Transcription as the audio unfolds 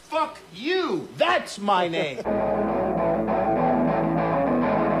Fuck you. That's my name.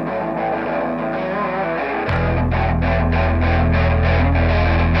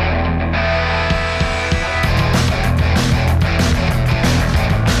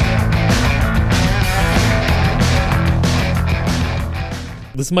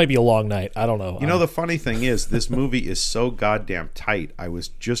 This might be a long night. I don't know. You know, the funny thing is, this movie is so goddamn tight.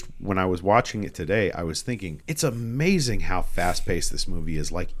 When I was watching it today, I was thinking, it's amazing how fast-paced this movie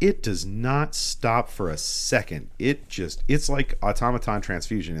is. Like, it does not stop for a second. It's like Automaton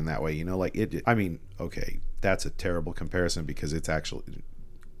Transfusion in that way, you know? Like, okay, that's a terrible comparison because it's actually...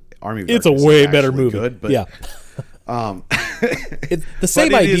 Army of Darkness it's a way better actually movie. Good, but, yeah. It's the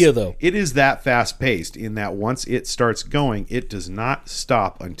same idea, though. It is that fast paced in that once it starts going, it does not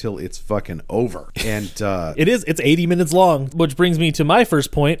stop until it's fucking over. And it's 80 minutes long, which brings me to my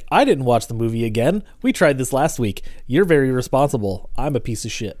first point. I didn't watch the movie again. We tried this last week. You're very responsible. I'm a piece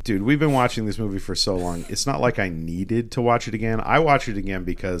of shit. Dude, we've been watching this movie for so long. It's not like I needed to watch it again. I watched it again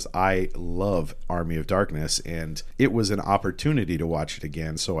because I love Army of Darkness, and it was an opportunity to watch it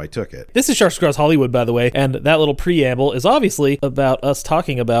again, so I took it. This is Sharks Across Hollywood, by the way, and that little preamble is obviously about us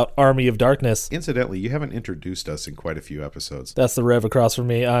talking about Army of Darkness. Incidentally, you haven't introduced us in quite a few episodes. That's the Rev across from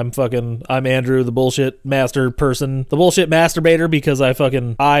me. I'm Andrew, the bullshit master person, the bullshit masturbator, because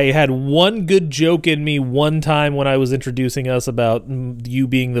I had one good joke in me one time when I was introducing us about you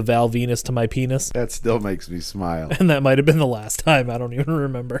being the Val Venus to my penis. That still makes me smile. And that might have been the last time. I don't even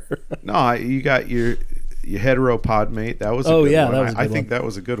remember. No, you got your hetero pod mate. That was a good one. That was a good I think that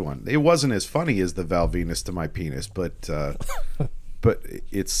was a good one. It wasn't as funny as the Val Venus to my penis, but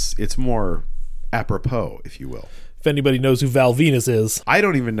it's more apropos, if you will. If anybody knows who Val Venus is. I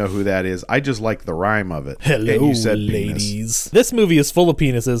don't even know who that is. I just like the rhyme of it. Hello, and you said ladies. Penis. This movie is full of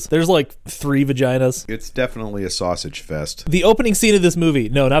penises. There's like 3 vaginas. It's definitely a sausage fest. The opening scene of this movie.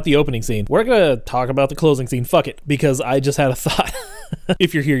 No, not the opening scene. We're going to talk about the closing scene. Fuck it. Because I just had a thought.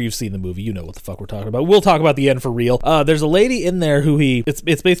 If you're here, you've seen the movie. You know what the fuck we're talking about. We'll talk about the end for real. There's a lady in there who it's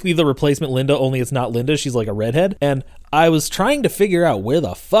basically the replacement Linda, only it's not Linda. She's like a redhead. And I was trying to figure out where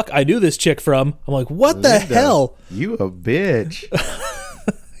the fuck I knew this chick from. I'm like, what Linda, the hell? You a bitch.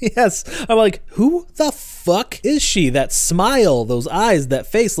 Yes. I'm like, who the fuck is she? That smile, those eyes, that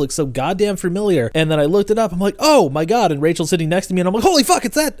face looks so goddamn familiar. And then I looked it up. I'm like, oh my God. And Rachel's sitting next to me and I'm like, holy fuck,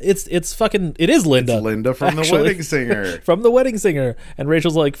 it's that. It is Linda. It's Linda from actually. The Wedding Singer. From The Wedding Singer. And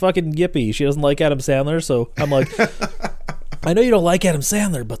Rachel's like, fucking yippee. She doesn't like Adam Sandler. So I'm like, I know you don't like Adam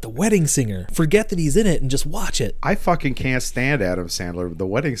Sandler, but The Wedding Singer, forget that he's in it and just watch it. I fucking can't stand Adam Sandler, but The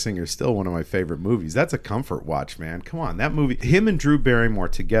Wedding Singer is still one of my favorite movies. That's a comfort watch, man. Come on, that movie, him and Drew Barrymore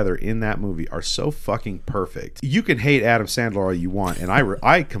together in that movie are so fucking perfect. You can hate Adam Sandler all you want, and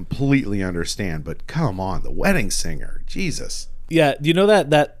I completely understand, but come on, The Wedding Singer, Jesus. Yeah, do you know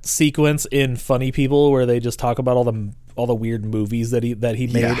that sequence in Funny People where they just talk about all the weird movies that he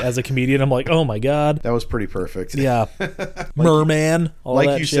made as a comedian? I'm like, oh my God. That was pretty perfect. Yeah. Merman, all like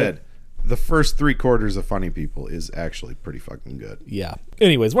that you shit. said, the first 3/4 of Funny People is actually pretty fucking good. Yeah.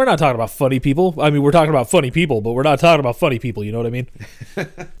 Anyways, we're not talking about funny people. I mean, we're talking about funny people, but we're not talking about funny people. You know what I mean? We're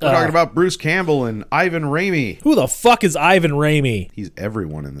talking about Bruce Campbell and Ivan Ramey. Who the fuck is Ivan Ramey? He's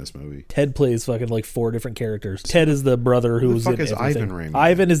everyone in this movie. Ted plays fucking like 4 different characters. Ted is the brother who's in everything. Ivan Ramey?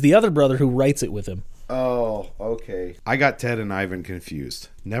 Ivan is the other brother who writes it with him. Oh, okay. I got Ted and Ivan confused.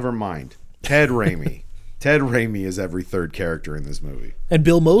 Never mind. Ted Ramey. Ted Ramey is every 3rd character in this movie. And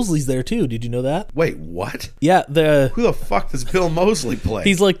Bill Moseley's there too. Did you know that? Wait, what? Yeah, who the fuck does Bill Moseley play?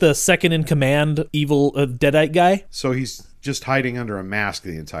 He's like the second in command evil Deadite guy. So he's just hiding under a mask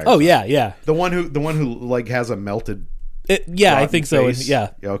the entire time. Oh yeah, yeah. The one who like has a melted I think so.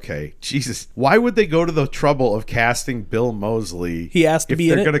 Yeah. Okay. Jesus. Why would they go to the trouble of casting Bill Moseley? He asked to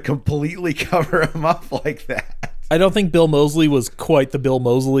be in it. If they're going to completely cover him up like that. I don't think Bill Moseley was quite the Bill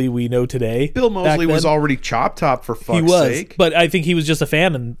Moseley we know today. Bill Moseley was already Chop Top for fuck's sake. But I think he was just a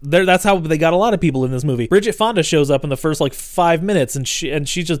fan, and that's how they got a lot of people in this movie. Bridget Fonda shows up in the first like 5 minutes, and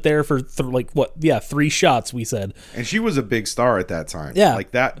she's just there for 3 shots. We said, and she was a big star at that time. Yeah,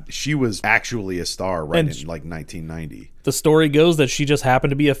 like that. She was actually a star in like 1990. The story goes that she just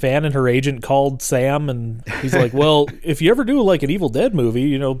happened to be a fan, and her agent called Sam, and he's like, well, if you ever do like an Evil Dead movie,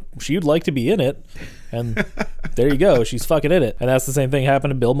 you know, she'd like to be in it. And there you go. She's fucking in it. And that's the same thing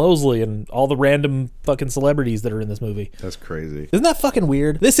happened to Bill Moseley and all the random fucking celebrities that are in this movie. That's crazy. Isn't that fucking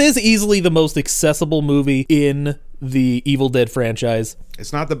weird? This is easily the most accessible movie in the Evil Dead franchise.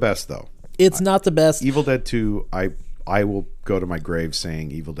 It's not the best, though. It's not the best. Evil Dead 2, I will go to my grave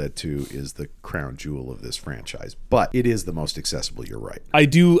saying Evil Dead 2 is the crown jewel of this franchise, but it is the most accessible. You're right. I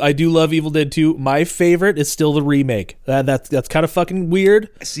do love Evil Dead 2. My favorite is still the remake. That's kind of fucking weird.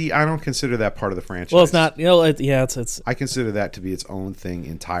 See, I don't consider that part of the franchise. Well, it's not. You know, it's. I consider that to be its own thing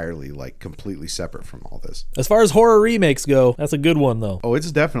entirely, like completely separate from all this. As far as horror remakes go, that's a good one though. Oh,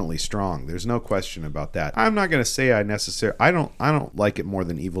 it's definitely strong. There's no question about that. I'm not going to say I don't like it more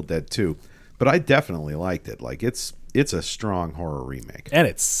than Evil Dead 2, but I definitely liked it. Like it's a strong horror remake. And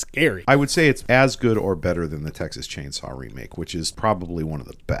it's scary. I would say it's as good or better than the Texas Chainsaw remake, which is probably one of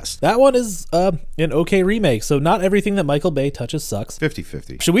the best. That one is an okay remake, so not everything that Michael Bay touches sucks.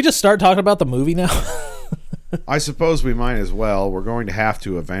 50-50. Should we just start talking about the movie now? I suppose we might as well. We're going to have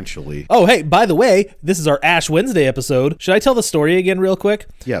to eventually. Oh, hey, by the way, this is our Ash Wednesday episode. Should I tell the story again real quick?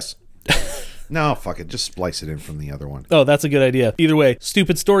 Yes. No, fuck it. Just splice it in from the other one. Oh, that's a good idea. Either way,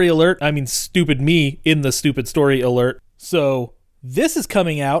 stupid story alert. I mean, stupid me in the stupid story alert. So this is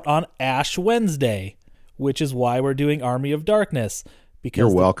coming out on Ash Wednesday, which is why we're doing Army of Darkness. Because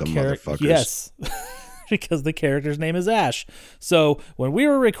you're welcome, motherfuckers. Yes, because the character's name is Ash. So when we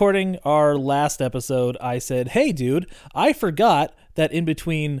were recording our last episode, I said, hey, dude, I forgot that in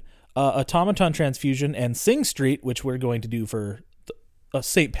between Automaton Transfusion and Sing Street, which we're going to do for a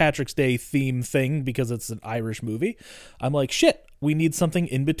St. Patrick's Day theme thing because it's an Irish movie. I'm like, shit, we need something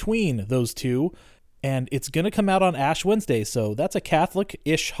in between those two. And it's going to come out on Ash Wednesday. So that's a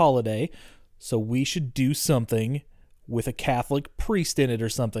Catholic-ish holiday. So we should do something with a Catholic priest in it or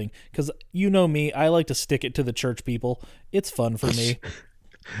something. Because you know me, I like to stick it to the church people. It's fun for me.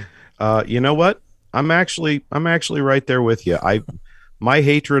 You know what? I'm actually right there with you. My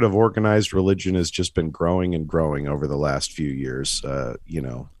hatred of organized religion has just been growing and growing over the last few years.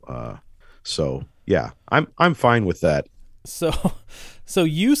 So yeah, I'm fine with that. So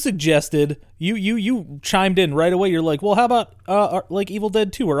you suggested you chimed in right away. You're like, well, how about like Evil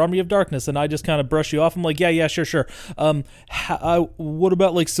Dead 2 or Army of Darkness? And I just kind of brush you off. I'm like, yeah, sure. What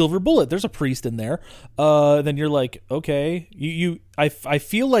about like Silver Bullet? There's a priest in there. Then you're like, okay. I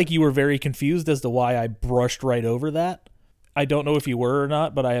feel like you were very confused as to why I brushed right over that. I don't know if you were or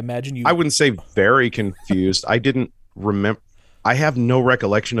not, but I imagine you. I wouldn't say very confused. I didn't remember. I have no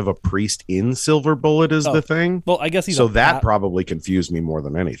recollection of a priest in Silver Bullet is the thing. Well, I guess he's that probably confused me more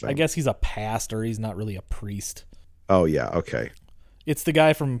than anything. I guess he's a pastor. He's not really a priest. Oh yeah, okay. It's the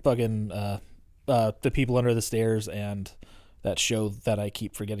guy from fucking The People Under the Stairs and that show that I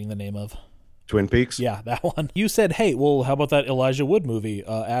keep forgetting the name of. Twin Peaks? Yeah, that one. You said, hey, well, how about that Elijah Wood movie,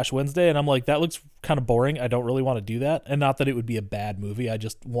 Ash Wednesday? And I'm like, that looks kind of boring. I don't really want to do that. And not that it would be a bad movie. I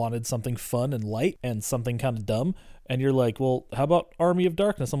just wanted something fun and light and something kind of dumb. And you're like, well, how about Army of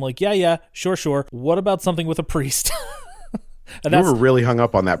Darkness? I'm like, yeah, sure. What about something with a priest? And you were really hung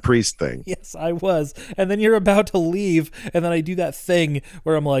up on that priest thing. Yes, I was. And then you're about to leave, and then I do that thing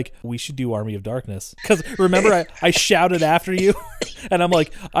where I'm like, we should do Army of Darkness. Because remember, I shouted after you, and I'm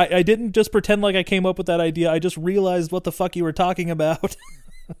like, I didn't just pretend like I came up with that idea. I just realized what the fuck you were talking about.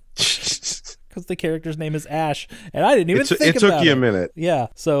 Because the character's name is Ash, and I didn't even think about it. It took you a minute. Yeah,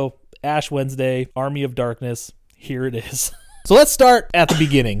 so Ash Wednesday, Army of Darkness, here it is. So let's start at the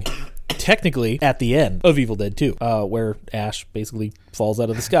beginning. Technically at the end of Evil Dead 2, where Ash basically falls out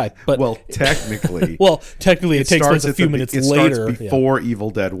of the sky. But technically it takes place a few minutes later. Starts before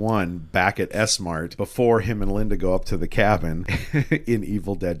Evil Dead 1, back at S-Mart, before him and Linda go up to the cabin in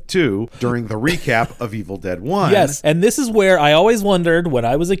Evil Dead 2 during the recap of Evil Dead 1. Yes, and this is where I always wondered when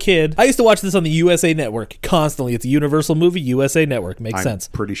I was a kid. I used to watch this on the USA Network constantly. It's a Universal movie, USA Network. Makes sense.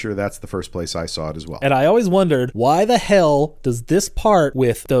 I'm pretty sure that's the first place I saw it as well. And I always wondered, why the hell does this part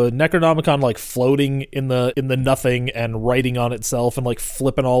with the Necronomicon like floating in the nothing and writing on itself and like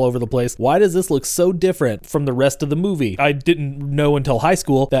flipping all over the place, why does this look so different from the rest of the movie? I didn't know until high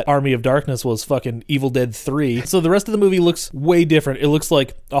school that Army of Darkness was fucking Evil Dead 3. So the rest of the movie looks way different. It looks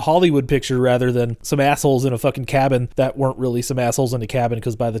like a Hollywood picture rather than some assholes in a fucking cabin that weren't really some assholes in a cabin,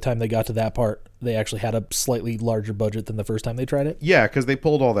 because by the time they got to that part, they actually had a slightly larger budget than the first time they tried it. Yeah, because they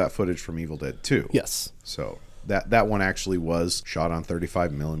pulled all that footage from Evil Dead 2. Yes. So that one actually was shot on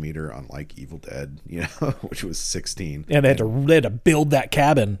 35 millimeter, unlike Evil Dead, which was 16. And they had to build that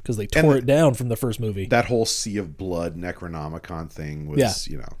cabin because they tore it down from the first movie. That whole Sea of Blood Necronomicon thing was,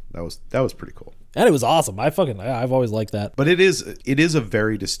 that was pretty cool. And it was awesome. I've always liked that. But it is a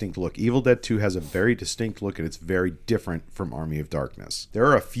very distinct look. Evil Dead 2 has a very distinct look, and it's very different from Army of Darkness. There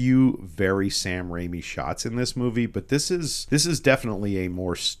are a few very Sam Raimi shots in this movie, but this is definitely a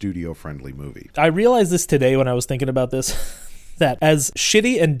more studio-friendly movie. I realized this today when I was thinking about this. that as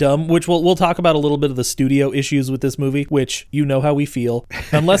shitty and dumb, which we'll talk about a little bit of the studio issues with this movie, which you know how we feel.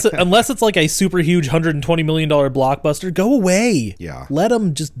 Unless it's like a super huge $120 million blockbuster, go away. Yeah. Let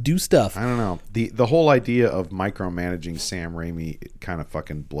them just do stuff. I don't know. The whole idea of micromanaging Sam Raimi kind of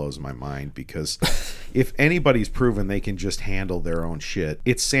fucking blows my mind, because if anybody's proven they can just handle their own shit,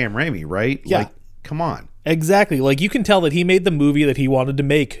 it's Sam Raimi, right? Yeah. Like, come on. Exactly. Like, you can tell that he made the movie that he wanted to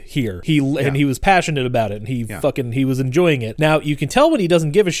make here. And he was passionate about it, and he was enjoying it. Now, you can tell when he doesn't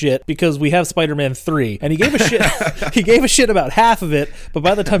give a shit, because we have Spider-Man 3, and he gave a shit he gave a shit about half of it, but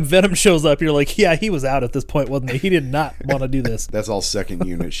by the time Venom shows up, you're like, yeah, he was out at this point, wasn't he? He did not want to do this. That's all second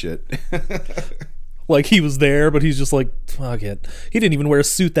unit shit. Like, he was there, but he's just like, fuck it. He didn't even wear a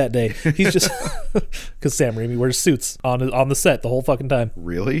suit that day. He's just because Sam Raimi wears suits on the set the whole fucking time.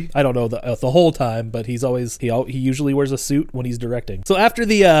 Really? I don't know the whole time, but he usually wears a suit when he's directing. So after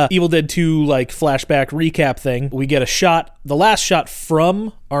the Evil Dead 2 like flashback recap thing, we get the last shot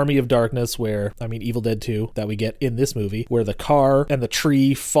from Army of Darkness, Evil Dead 2 that we get in this movie, where the car and the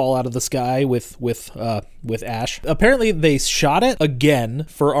tree fall out of the sky with Ash. Apparently they shot it again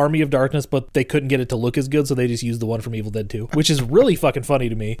for Army of Darkness, but they couldn't get it to look as good, so they just used the one from Evil Dead 2, which is really fucking funny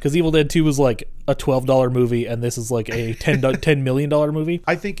to me, because Evil Dead 2 was like a $12 movie, and this is like a $10 million movie.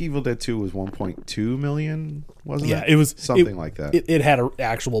 I think Evil Dead 2 was 1.2 million, wasn't it? Yeah, it was something like that. It had an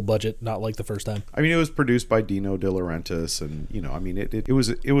actual budget, not like the first time. I mean, it was produced by Dino De Laurentiis, and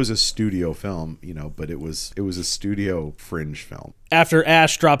it was a studio film, but it was a studio fringe film. After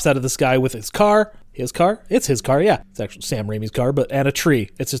Ash drops out of the sky with his car, it's his car, yeah. It's actually Sam Raimi's car, and a tree.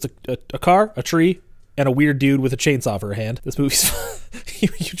 It's just a car, a tree, and a weird dude with a chainsaw for a hand. This movie's you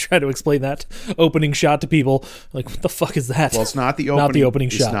try to explain that opening shot to people, like, what the fuck is that? Well, it's not the opening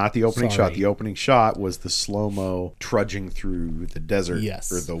shot. It's not the opening shot. The opening shot was the slow-mo trudging through the desert,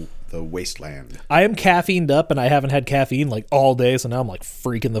 yes, or the wasteland. I am caffeined up, and I haven't had caffeine like all day, so now I'm like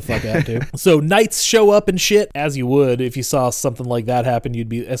freaking the fuck out too. So knights show up and shit, as you would if you saw something like that happen. You'd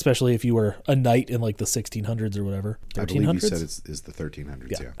be, especially if you were a knight in like the 1600s or whatever. 1300s? I believe you said it's the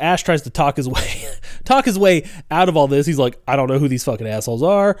 1300s. Yeah. Ash tries to talk his way out of all this. He's like, I don't know who these fucking assholes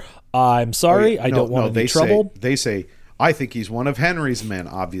are. I'm sorry. I don't want any trouble. They say, I think he's one of Henry's men.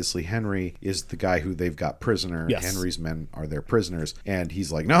 Obviously, Henry is the guy who they've got prisoner. Yes. Henry's men are their prisoners. And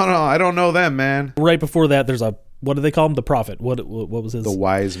he's like, no, I don't know them, man. Right before that, there's what do they call him? The prophet. What was his? The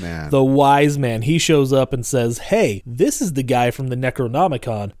wise man. The wise man. He shows up and says, hey, this is the guy from the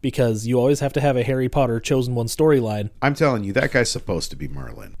Necronomicon, because you always have to have a Harry Potter Chosen One storyline. I'm telling you, that guy's supposed to be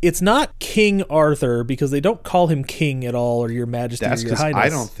Merlin. It's not King Arthur, because they don't call him king at all, or your majesty, That's or your highness. I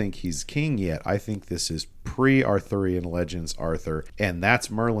don't think he's king yet. I think this is pre-Arthurian Legends Arthur, and that's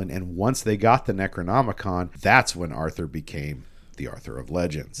Merlin. And once they got the Necronomicon, that's when Arthur became the Arthur of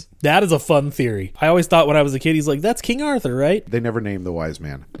Legends. That is a fun theory. I always thought when I was a kid, he's like, that's King Arthur, right? They never named the wise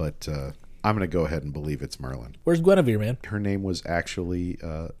man, but I'm going to go ahead and believe it's Merlin. Where's Guinevere, man? Her name was actually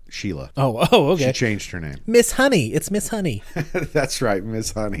Sheila. Oh, okay. She changed her name. Miss Honey. It's Miss Honey. That's right,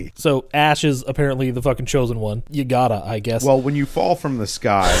 Miss Honey. So Ash is apparently the fucking chosen one. You gotta, I guess. Well, when you fall from the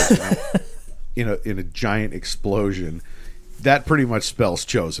sky in a giant explosion, that pretty much spells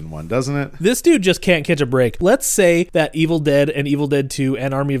chosen one, doesn't it? This dude just can't catch a break. Let's say that Evil Dead and Evil Dead 2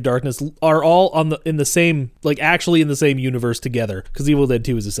 and Army of Darkness are all in the same universe together, because Evil Dead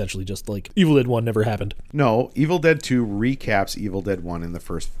 2 is essentially just like Evil Dead 1 never happened. No, Evil Dead 2 recaps Evil Dead 1 in the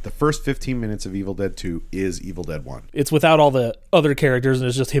first 15 minutes of Evil Dead 2 is Evil Dead 1. It's without all the other characters, and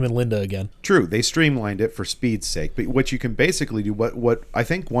it's just him and Linda again. True, they streamlined it for speed's sake, but what you can basically do, what I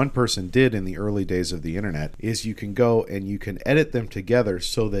think one person did in the early days of the internet, is you can go and you can edit them together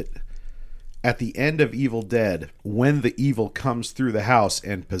so that at the end of Evil Dead, when the evil comes through the house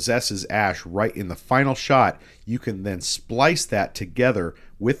and possesses Ash right in the final shot, you can then splice that together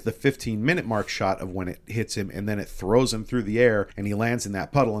with the 15-minute mark shot of when it hits him, and then it throws him through the air and he lands in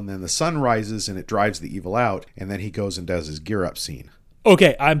that puddle, and then the sun rises and it drives the evil out, and then he goes and does his gear up scene.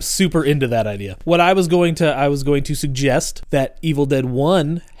 Okay, I'm super into that idea. What I was going to suggest that Evil Dead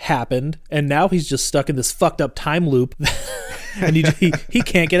 1 happened, and now he's just stuck in this fucked up time loop, and he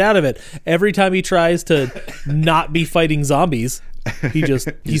can't get out of it. Every time he tries to not be fighting zombies, he's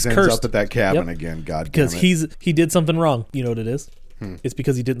ends cursed up at that cabin again. God damn it. Because he did something wrong. You know what it is? It's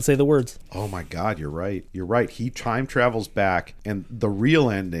because he didn't say the words. Oh my God, you're right. You're right. He time travels back, and the real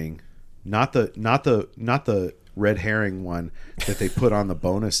ending, not the red herring one that they put on the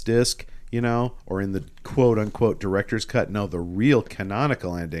bonus disc, or in the quote unquote director's cut. No, the real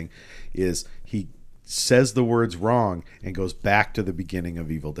canonical ending is he says the words wrong and goes back to the beginning of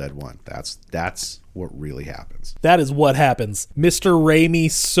Evil Dead 1. That's what really happens. That is what happens. Mr.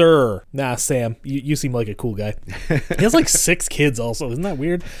 Raimi, sir. Nah, Sam, you seem like a cool guy. He has like 6 kids also. Isn't that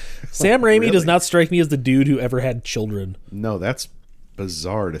weird? Sam Raimi Really? does not strike me as the dude who ever had children. No, that's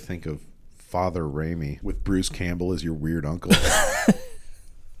bizarre to think of Father Raimi with Bruce Campbell as your weird uncle.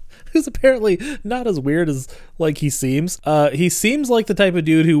 Who's apparently not as weird as like he seems. He seems like the type of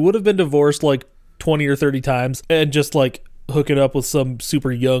dude who would have been divorced like 20 or 30 times and just like hook it up with some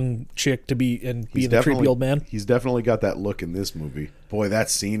super young chick to be the creepy old man. He's definitely got that look in this movie. Boy, that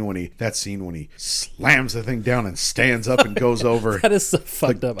scene when he slams the thing down and stands up and goes over. That is so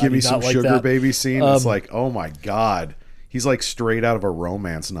fucked up. Give I me do some not like sugar that. baby scene. It's like, oh my God. He's like straight out of a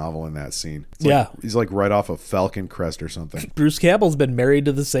romance novel in that scene. It's Yeah. like, he's like right off of Falcon Crest or something. Bruce Campbell's been married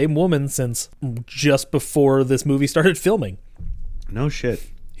to the same woman since just before this movie started filming. No shit.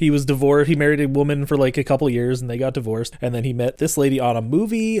 He was divorced. He married a woman for like a couple years and they got divorced. And then he met this lady on a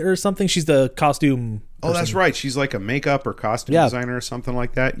movie or something. She's the costume Oh, person. that's right. She's like a makeup or costume Yeah. designer or something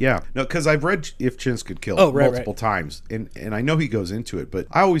like that. Yeah. No, because I've read If Chins Could Kill Oh, right, multiple times. And I know he goes into it, but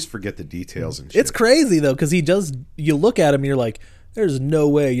I always forget the details and shit. It's crazy though, because he does. You look at him and you're like, there's no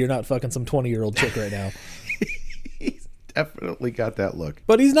way you're not fucking some 20-year-old chick right now. He's definitely got that look.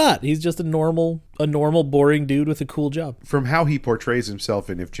 But he's not. He's just a normal, boring dude with a cool job. From how he portrays himself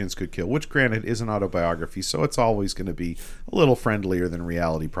in If Chins Could Kill, which granted is an autobiography, so it's always going to be a little friendlier than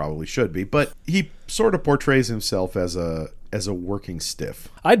reality probably should be, but he sort of portrays himself as a working stiff.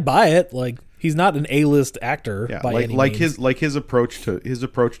 I'd buy it. Like he's not an A-list actor Yeah, by any like means. his approach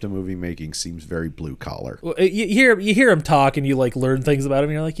to movie making seems very blue collar. Well, you hear him talk and you like learn things about him.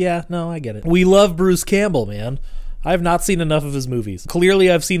 And you're like, yeah, no, I get it. We love Bruce Campbell, man. I've not seen enough of his movies.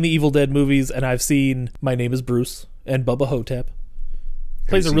 Clearly, I've seen the Evil Dead movies, and I've seen My Name Is Bruce and Bubba Hotep.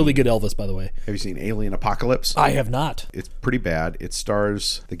 Plays a really good Elvis, by the way. Have you seen Alien Apocalypse? I have not. It's pretty bad. It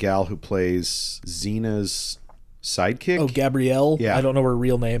stars the gal who plays Xena's sidekick. Oh, Gabrielle. Yeah. I don't know her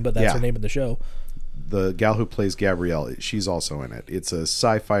real name, but that's Yeah. her name in the show. The gal who plays Gabrielle, she's also in it. It's a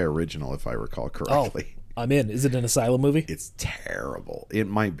sci-fi original, if I recall correctly. I'm in. Is it an asylum movie? It's terrible. It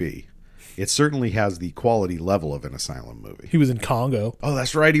might be. It certainly has the quality level of an asylum movie. He was in Congo. Oh,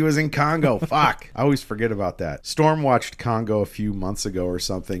 that's right. He was in Congo. Fuck. I always forget about that. Storm watched Congo a few months ago or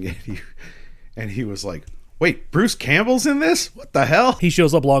something, and he was like, wait, Bruce Campbell's in this? What the hell? He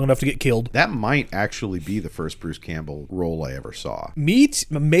shows up long enough to get killed. That might actually be the first Bruce Campbell role I ever saw.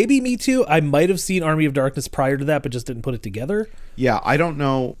 Maybe me too. I might have seen Army of Darkness prior to that, but just didn't put it together. Yeah, I don't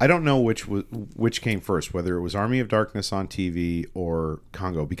know which came first, whether it was Army of Darkness on TV or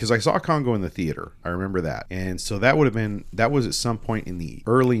Congo, because I saw Congo in the theater. I remember that. And so that was at some point in the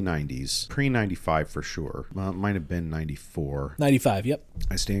early 90s, pre-95 for sure. Well, it might have been 94. 95, yep.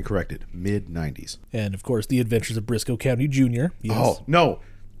 I stand corrected. Mid-90s. And of course, The Adventures of Briscoe County Jr. Yes. Oh, no,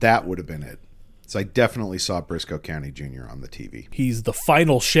 that would have been it. So I definitely saw Briscoe County Jr. on the TV. He's the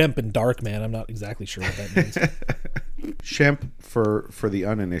final Shemp in Darkman. I'm not exactly sure what that means. Shemp, for the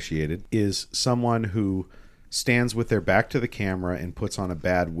uninitiated, is someone who stands with their back to the camera and puts on a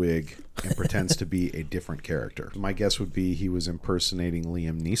bad wig and pretends to be a different character. My guess would be he was impersonating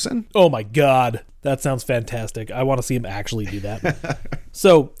Liam Neeson. Oh my God. That sounds fantastic. I want to see him actually do that.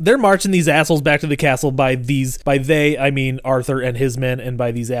 So they're marching these assholes back to the castle by they, I mean Arthur and his men, and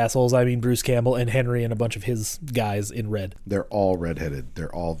by these assholes, I mean Bruce Campbell and Henry and a bunch of his guys in red. They're all redheaded.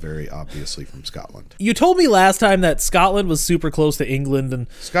 They're all very obviously from Scotland. You told me last time that Scotland was super close to England, and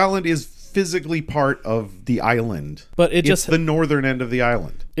Scotland is physically part of the island, but it's the northern end of the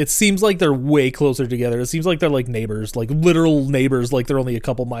island. It seems like they're way closer together. It seems like they're like neighbors, like literal neighbors, like they're only a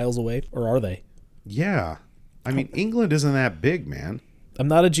couple miles away. Or are they? Yeah. I mean, England isn't that big, man. I'm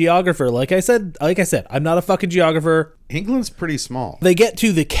not a geographer. Like I said, I'm not a fucking geographer. England's pretty small. They get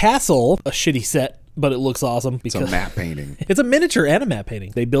to the castle, a shitty set, but it looks awesome It's because a map painting. it's a miniature and a map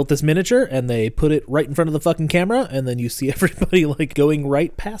painting. They built this miniature and they put it right in front of the fucking camera, and then you see everybody like going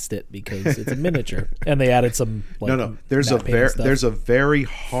right past it because it's a miniature. And they added some like, No. There's map painting stuff. there's a very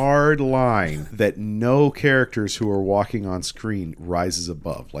hard line that no characters who are walking on screen rises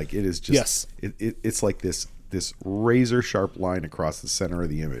above. Like it is just Yes. It's like this razor sharp line across the center of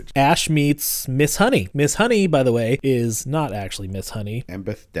the image. Ash meets Miss Honey. Miss Honey, by the way, is not actually Miss Honey.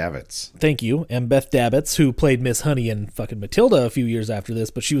 Embeth Davids. Thank you. And Beth Dabbitts, who played Miss Honey in fucking Matilda a few years after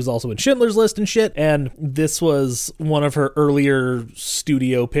this, but she was also in Schindler's List and shit. And this was one of her earlier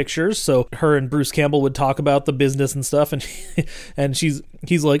studio pictures. So her and Bruce Campbell would talk about the business and stuff. And and he's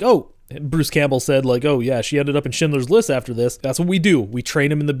like, oh, Bruce Campbell said, like, oh yeah, she ended up in Schindler's List after this. That's what we do. We train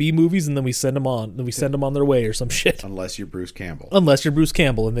them in the B movies and then we send them on. Then we send them on their way or some shit. Unless you're Bruce Campbell. Unless you're Bruce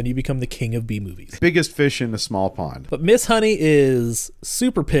Campbell, and then you become the king of B movies. Biggest fish in a small pond. But Miss Honey is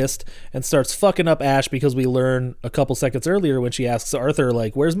super pissed and starts fucking up Ash because we learn a couple seconds earlier when she asks Arthur,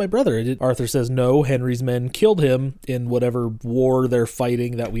 like, where's my brother? Arthur says, no, Henry's men killed him in whatever war they're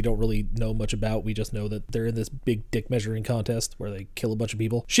fighting that we don't really know much about. We just know that they're in this big dick measuring contest where they kill a bunch of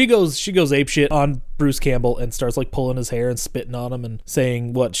people. She goes apeshit on Bruce Campbell and starts like pulling his hair and spitting on him and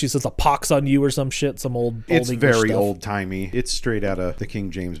saying what she says, a pox on you or some shit, some old It's English very stuff. old timey. It's straight out of the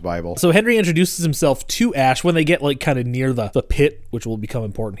King James Bible. So Henry introduces himself to Ash when they get like kind of near the pit, which will become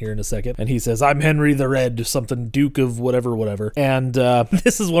important here in a second. And he says, I'm Henry the Red, something Duke of whatever. And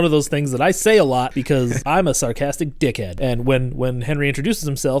this is one of those things that I say a lot because I'm a sarcastic dickhead. And when Henry introduces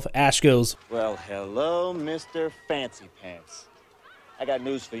himself, Ash goes, Well, hello, Mr. Fancy Pants. I got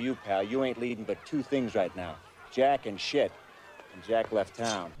news for you, pal. You ain't leading but two things right now. Jack and shit. And Jack left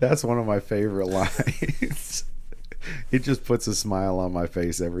town. That's one of my favorite lines. It just puts a smile on my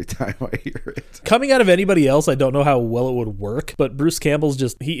face every time I hear it. coming out of anybody else, I don't know how well it would work, but Bruce Campbell's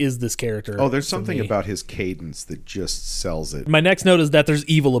he is this character. Oh, there's for something me. about his cadence that just sells it. My next note is that there's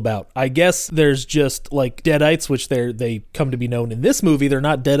evil about. I guess there's just like Deadites, which they come to be known in this movie. They're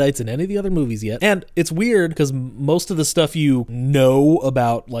not Deadites in any of the other movies yet. And it's weird because most of the stuff you know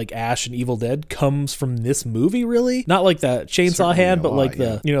about like Ash and Evil Dead comes from this movie, really. Not like that Chainsaw Certainly Hand, a but lot,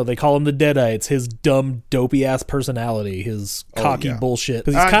 like yeah. they call him the Deadites, his dumb, dopey ass personality, his cocky yeah. bullshit.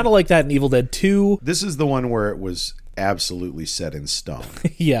 Because he's kind of like that in Evil Dead 2. This is the one where it was absolutely set in stone.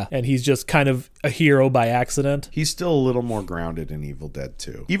 Yeah, and he's just kind of a hero by accident. He's still a little more grounded in Evil Dead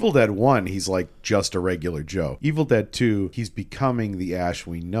 2. Evil Dead 1, he's like just a regular Joe. Evil Dead 2, he's becoming the Ash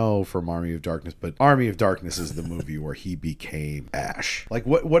we know from Army of Darkness, but Army of Darkness is the movie where he became Ash. Like,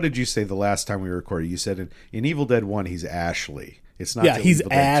 what did you say the last time we recorded? You said in Evil Dead 1, he's Ashley. It's not till he's Evil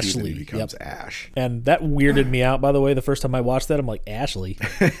Dead 2 that Ashley. he becomes Yep. Ash. And that weirded me out, by the way. The first time I watched that, I'm like, Ashley?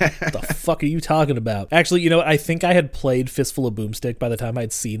 What the fuck are you talking about? Actually, you know what? I think I had played Fistful of Boomstick by the time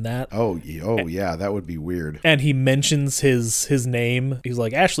I'd seen that. Oh yeah, that would be weird. And he mentions his name. He's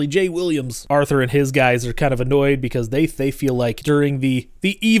like, Ashley J. Williams. Arthur and his guys are kind of annoyed because they feel like during the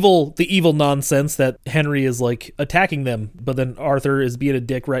evil nonsense that Henry is like attacking them, but then Arthur is being a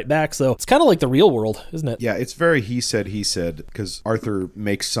dick right back. So it's kind of like the real world, isn't it? Yeah, it's very he said, because Arthur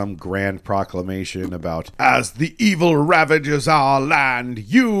makes some grand proclamation about, as the evil ravages our land,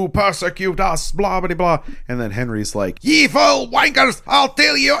 you persecute us, blah, blah, blah. And then Henry's like, ye fool wankers, I'll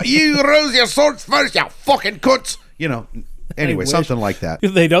tell you, you rose your swords first, you fucking cunts. You know, anyway, something like that.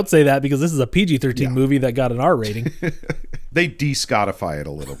 They don't say that because this is a PG-13 Yeah. movie that got an R rating. They de-Scotify it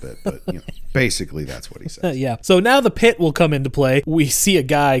a little bit, but basically that's what he says. Yeah. So now the pit will come into play. We see a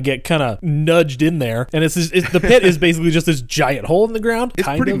guy get kind of nudged in there, and the pit is basically just this giant hole in the ground. It's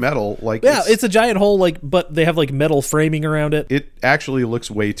pretty metal. Like, Yeah, it's a giant hole, but they have like metal framing around it. It actually looks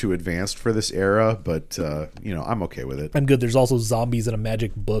way too advanced for this era, but I'm okay with it. I'm good. There's also zombies in a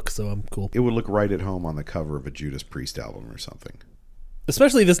magic book, so I'm cool. It would look right at home on the cover of a Judas Priest album or something.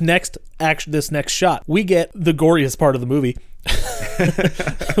 Especially this next shot. We get the goriest part of the movie.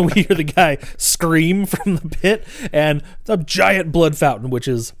 We hear the guy scream from the pit, and a giant blood fountain, which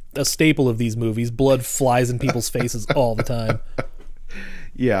is a staple of these movies. Blood flies in people's faces all the time.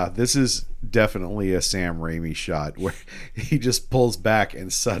 Yeah, this is definitely a Sam Raimi shot where he just pulls back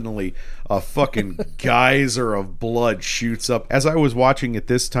and suddenly a fucking geyser of blood shoots up. As I was watching it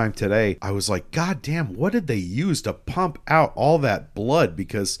this time today, I was like, God damn, what did they use to pump out all that blood?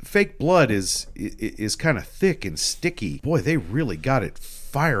 Because fake blood is kind of thick and sticky. Boy, they really got it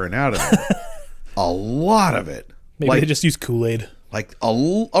firing out of there. A lot of it. Maybe they just use Kool-Aid. Like a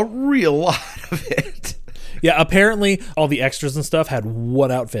real lot of it. Yeah, apparently all the extras and stuff had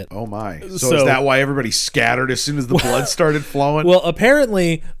one outfit. Oh my. So So- is that why everybody scattered as soon as the blood started flowing? Well,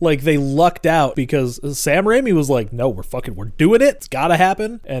 apparently, like, they lucked out because Sam Raimi was like, no, we're doing it. It's gotta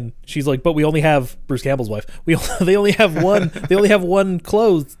happen. And she's like, but we only have Bruce Campbell's wife. They only have one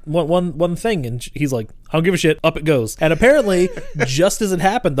clothes, one thing. And he's like, I don't give a shit. Up it goes. And apparently, just as it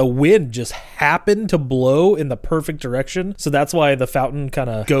happened, the wind just happened to blow in the perfect direction. So that's why the fountain kind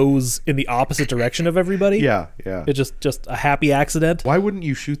of goes in the opposite direction of everybody. yeah. It's just a happy accident. Why wouldn't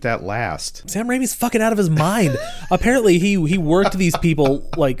you shoot that last? Sam Raimi's fucking out of his mind. Apparently, he worked these people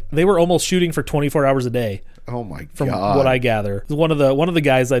like they were almost shooting for 24 hours a day. Oh my From god. what I gather, one of the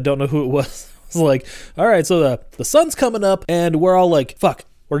guys, I don't know who it was like, all right, so the sun's coming up, and we're all like, fuck,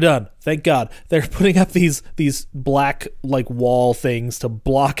 we're done. Thank God. They're putting up these black like wall things to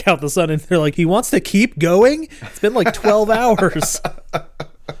block out the sun, and they're like, he wants to keep going. It's been like 12 hours.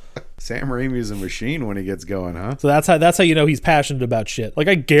 Sam Raimi's a machine when he gets going, huh? So that's how you know he's passionate about shit. Like,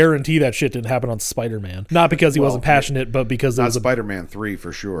 I guarantee that shit didn't happen on Spider-Man. Not because he wasn't passionate, but because it Not was Spider-Man 3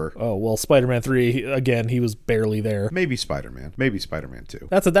 for sure. Oh, well, Spider-Man 3, again, he was barely there. Maybe Spider-Man. Maybe Spider-Man 2.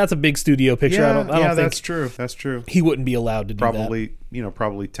 That's a big studio picture. I don't think that's true. That's true. he wouldn't be allowed to do that.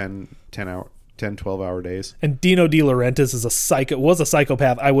 Probably 12-hour days. And Dino De Laurentiis was a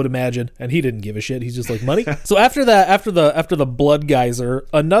psychopath, I would imagine, and he didn't give a shit. He's just like, money. So after the blood geyser,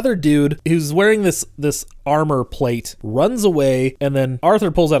 another dude who's wearing this armor plate runs away, and then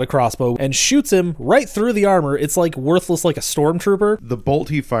Arthur pulls out a crossbow and shoots him right through the armor. It's like worthless, like a stormtrooper. The bolt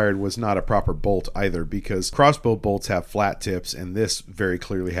he fired was not a proper bolt either, because crossbow bolts have flat tips, and this very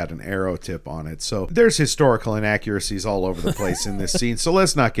clearly had an arrow tip on it. So there's historical inaccuracies all over the place in this scene. So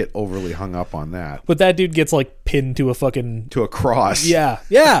let's not get overly hung up on that. But that dude gets like pinned to a cross. Yeah.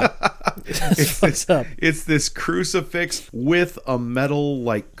 It's this crucifix with a metal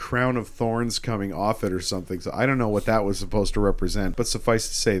like crown of thorns coming off it or something. So I don't know what that was supposed to represent, but suffice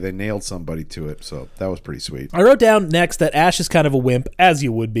to say they nailed somebody to it. So that was pretty sweet. I wrote down next that Ash is kind of a wimp, as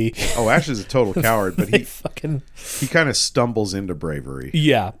you would be. Oh, Ash is a total coward, but he he kind of stumbles into bravery.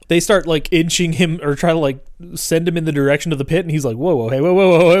 Yeah. They start like inching him or try to like send him in the direction of the pit, and he's like, whoa,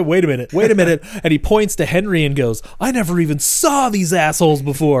 wait a minute. And he points to Henry and goes, I never even saw these assholes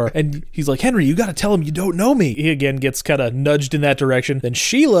before. And he's like, Henry, you gotta tell him you don't know me. He again gets kind of nudged in that direction. Then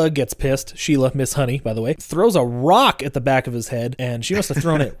Sheila gets pissed. Sheila, Miss Honey, by the way, throws a rock at the back of his head, and she must have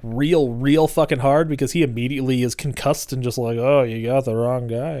thrown it real fucking hard, because he immediately is concussed and just like, oh, you got the wrong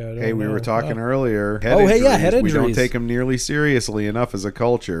guy. Hey, we were talking earlier. Head injuries. We don't take them nearly seriously enough as a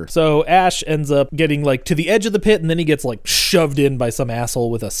culture. So Ash ends up getting like to the edge of the pit, and then he gets like shoved in by some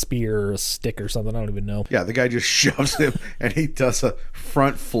asshole with a spear or a stick or something. I don't even know. Yeah, the guy just shoves him, and he does a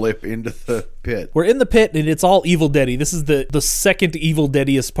front flip into the pit. We're in the pit, and it's all Evil Dead-y. This is the second Evil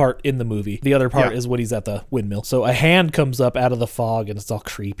Dead-iest part in the movie. The other part is when he's at the windmill. So a hand comes up out of the fog, and it's all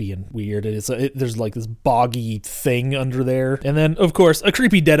creepy and weird, and there's like this boggy thing under there. And then, of course, a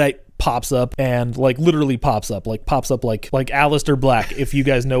creepy Deadite pops up, and like literally pops up like Aleister Black, if you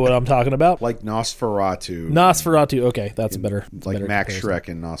guys know what I'm talking about. Like Nosferatu. Okay, that's better. Like better Max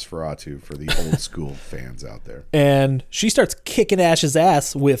comparison. Shrek and Nosferatu for the old school fans out there. And she starts kicking Ash's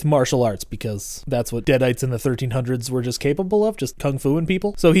ass with martial arts, because that's what Deadites in the 1300s were just capable of, just kung fu-ing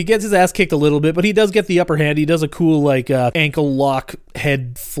people. So he gets his ass kicked a little bit, but he does get the upper hand. He does a cool like ankle lock,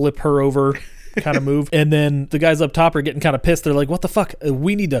 head flip her over kind of move. And then the guys up top are getting kind of pissed. They're like, what the fuck?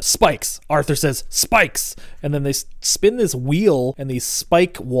 We need spikes. Arthur says, spikes. And then they spin this wheel, and these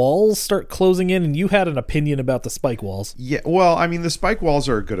spike walls start closing in, and you had an opinion about the spike walls. Yeah, well, I mean, the spike walls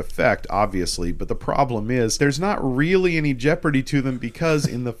are a good effect, obviously, but the problem is there's not really any jeopardy to them, because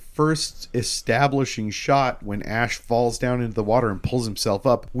in the first establishing shot, when Ash falls down into the water and pulls himself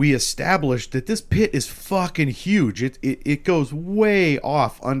up, we established that this pit is fucking huge. It goes way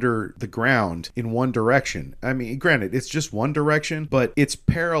off under the ground in one direction. I mean, granted, it's just one direction, but it's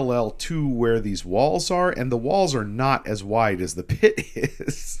parallel to where these walls are, and the walls are not as wide as the pit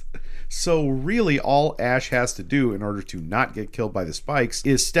is. So really all Ash has to do in order to not get killed by the spikes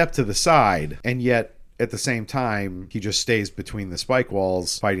is step to the side, and yet at the same time, he just stays between the spike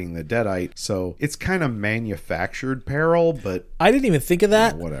walls fighting the Deadite. So it's kind of manufactured peril, but I didn't even think of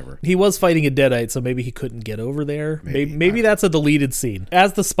that. Whatever. He was fighting a Deadite, so maybe he couldn't get over there. Maybe that's a deleted scene.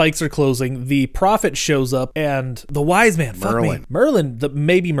 As the spikes are closing, the Prophet shows up, and the wise man, Merlin,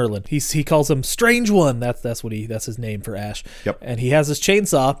 maybe Merlin. He calls him Strange One. That's his name for Ash. Yep. And he has his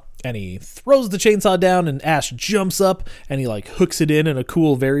chainsaw, and he throws the chainsaw down, and Ash jumps up, and he like hooks it in a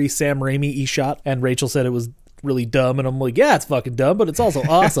cool, very Sam Raimi-y shot. And Rachel said it was really dumb, and I'm like, yeah, it's fucking dumb, but it's also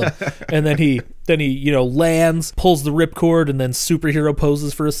awesome. And then he lands, pulls the ripcord, and then superhero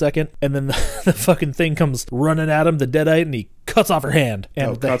poses for a second, and then the fucking thing comes running at him, the Deadite, and he cuts off her hand.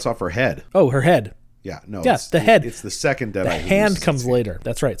 And cuts off her head. Oh, her head. Yeah, no. Yeah, the head. It's the second Deadite. The hand comes later.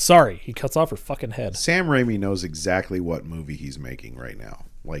 That's right. Sorry, he cuts off her fucking head. Sam Raimi knows exactly what movie he's making right now.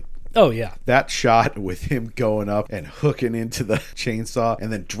 Like, oh yeah, that shot with him going up and hooking into the chainsaw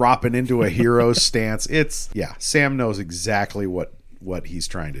and then dropping into a hero stance. Sam knows exactly what he's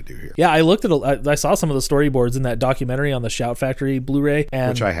trying to do here. Yeah, I saw some of the storyboards in that documentary on the Shout Factory Blu-ray,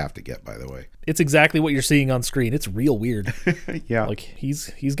 which I have to get, by the way. It's exactly what you're seeing on screen. It's real weird. Yeah, like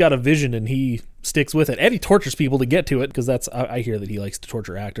he's got a vision, and he sticks with it, and he tortures people to get to it, because I hear that he likes to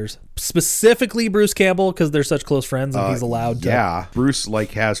torture actors, specifically Bruce Campbell, because they're such close friends, and he's allowed to. Yeah, Bruce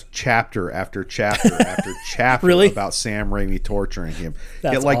has chapter after chapter after chapter really? about Sam Raimi torturing him.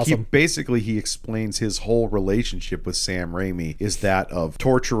 That's awesome. He explains his whole relationship with Sam Raimi is that of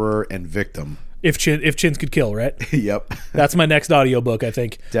torturer and victim. If Chins Could Kill, right? Yep. That's my next audiobook, I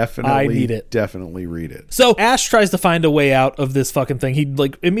think. Definitely. I need it. Definitely read it. So Ash tries to find a way out of this fucking thing. He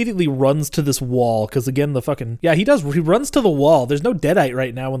like immediately runs to this wall because again he runs to the wall. There's no deadite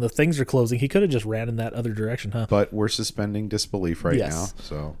right now when the things are closing. He could have just ran in that other direction, huh? But we're suspending disbelief right Yes. now.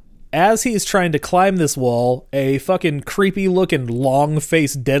 So As he's trying to climb this wall, a fucking creepy looking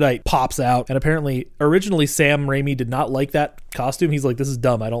long-faced deadite pops out. And apparently, originally Sam Raimi did not like that costume. He's like, this is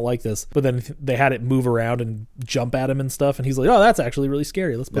dumb. I don't like this. But then they had it move around and jump at him and stuff. And he's like, oh, that's actually really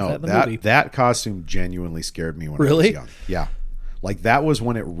scary. Let's put that in the movie. That costume genuinely scared me when I was young. Yeah. Like that was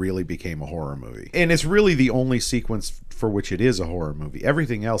when it really became a horror movie. And it's really the only sequence for which it is a horror movie.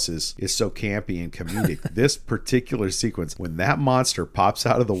 Everything else is so campy and comedic. This particular sequence, when that monster pops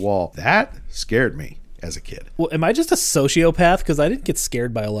out of the wall, that scared me as a kid. Well, am I just a sociopath? Because I didn't get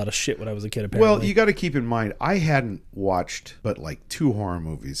scared by a lot of shit when I was a kid, apparently. Well, you got to keep in mind, I hadn't watched but like 2 horror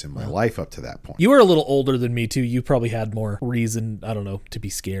movies in my life up to that point. You were a little older than me, too. You probably had more reason, I don't know, to be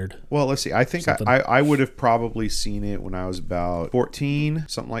scared. Well, let's see. I think I would have probably seen it when I was about 14,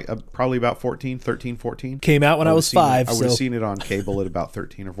 something like probably about 13, 14. Came out when I was 5. I would have seen it on cable at about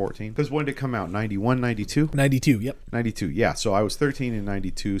 13 or 14. Because when did it come out? 91, 92? 92, yep. 92, yeah. So I was 13 in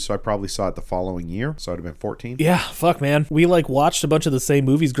 92, so I probably saw it the following year. So I'd have been 14. Yeah, fuck, man. We like watched a bunch of the same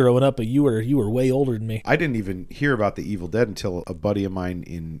movies growing up, but you were way older than me. I didn't even hear about The Evil Dead until a buddy of mine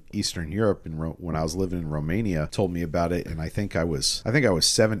in Eastern Europe, when I was living in Romania, told me about it, and I think I was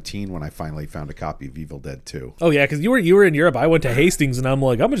 17 when I finally found a copy of Evil Dead 2. Oh yeah, because you were in Europe. I went to Hastings, and I'm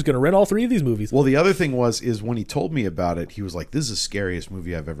like, I'm just gonna rent all 3 of these movies. Well, the other thing is when he told me about it, he was like, "This is the scariest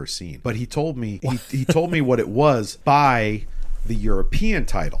movie I've ever seen." But he told me he told me what it was by the European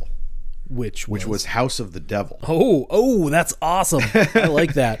title. Which was House of the Devil. Oh, that's awesome. I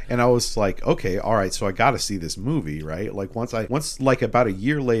like that. And I was like, okay, all right, so I got to see this movie, right? Like once like about a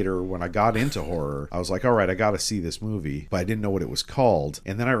year later when I got into horror, I was like, all right, I got to see this movie, but I didn't know what it was called.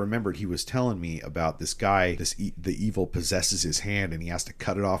 And then I remembered he was telling me about this guy, the evil possesses his hand and he has to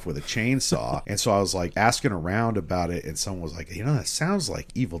cut it off with a chainsaw. And so I was like asking around about it, and someone was like, that sounds like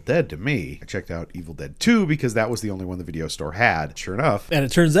Evil Dead to me. I checked out Evil Dead 2 because that was the only one the video store had. Sure enough. And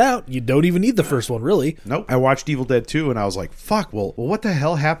it turns out you don't even need the first one, really. Nope. I watched Evil Dead 2 and I was like, fuck, well, what the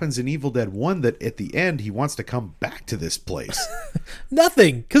hell happens in Evil Dead 1 that at the end he wants to come back to this place?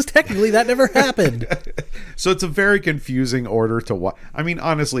 Nothing, because technically that never happened. So it's a very confusing order to watch. I mean,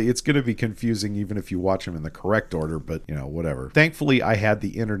 honestly, it's going to be confusing even if you watch them in the correct order, but, whatever. Thankfully, I had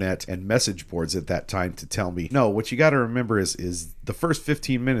the internet and message boards at that time to tell me, no, what you got to remember is the first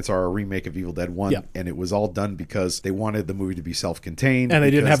 15 minutes are a remake of Evil Dead 1, and it was all done because they wanted the movie to be self-contained. And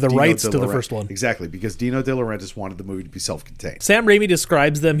they didn't have the rights to the first one. Exactly, because Dino De Laurentiis wanted the movie to be self-contained. Sam Raimi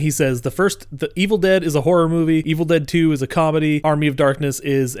describes them. He says the Evil Dead is a horror movie, Evil Dead 2 is a comedy, Army of Darkness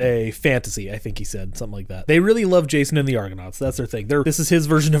is a fantasy, I think he said, something like that. They really love Jason and the Argonauts. That's their thing. This is his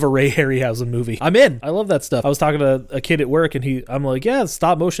version of a Ray Harryhausen movie. I'm in. I love that stuff. I was talking to a kid at work, and I'm like, yeah,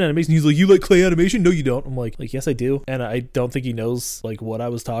 stop motion animation. He's like, you like clay animation? No, you don't. I'm like, yes, I do. And I don't think he knows like what I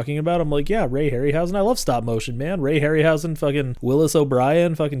was talking about. I'm like, yeah, Ray Harryhausen. I love stop motion, man. Ray Harryhausen, fucking Willis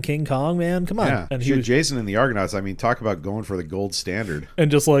O'Brien, fucking King Kong, man. Come on. Yeah. And Jason and the Argonauts, I mean, talk about going for the gold standard.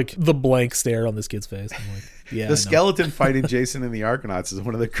 And just like the blank stare on this kid's face. I'm like, yeah. The skeleton fight in Jason and the Argonauts is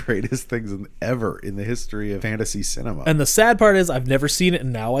one of the greatest things ever in the history of fantasy cinema. And the sad part is I've never seen it,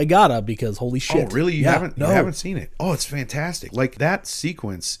 and now I gotta, because holy shit. Oh, really? You haven't seen it? Oh, it's fantastic. Like, that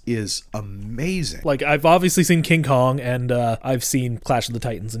sequence is amazing. Like, I've obviously seen King Kong, and I've seen Clash of the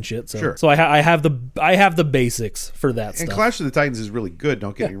Titans and shit. So, sure. So I have the basics for that stuff. And Clash of the Titans is really good.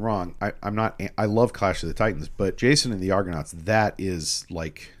 Don't get me wrong. I love Clash of the Titans, but Jason and the Argonauts, that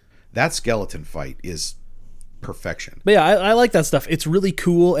skeleton fight is perfection. But yeah, I like that stuff. It's really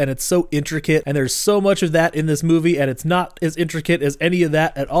cool, and it's so intricate, and there's so much of that in this movie, and it's not as intricate as any of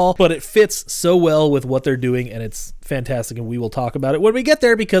that at all, but it fits so well with what they're doing, and it's fantastic, and we will talk about it when we get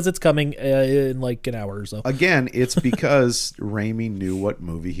there, because it's coming in like an hour or so. Again, it's because Raimi knew what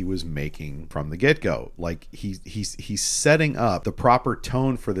movie he was making from the get-go. Like, he's setting up the proper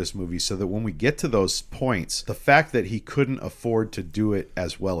tone for this movie so that when we get to those points, the fact that he couldn't afford to do it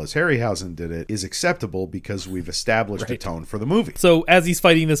as well as Harryhausen did it is acceptable, because we've established a tone for the movie. So as he's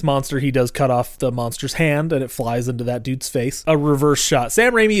fighting this monster, he does cut off the monster's hand, and it flies into that dude's face. A reverse shot.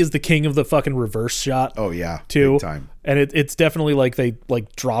 Sam Raimi is the king of the fucking reverse shot. Oh yeah, too. big time. And it's definitely like they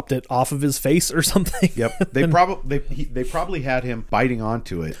like dropped it off of his face or something. Yep. They probably had him biting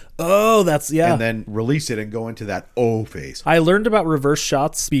onto it. Oh, that's yeah. And then release it and go into that O face. I learned about reverse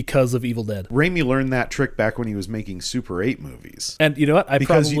shots because of Evil Dead. Raimi learned that trick back when he was making Super 8 movies. And you know what?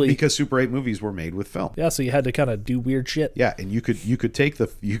 Because Super 8 movies were made with film. Yeah, so you had to kind of do weird shit. Yeah, and you could take the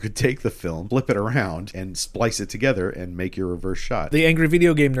film, flip it around, and splice it together and make your reverse shot. The Angry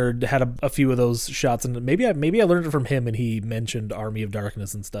Video Game Nerd had a few of those shots, and maybe I learned it from him, and he mentioned Army of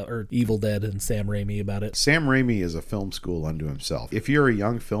Darkness and stuff, or Evil Dead and Sam Raimi about it. Sam Raimi is a film school unto himself. If you're a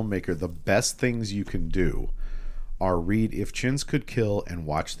young filmmaker, the best things you can do are read If Chins Could Kill and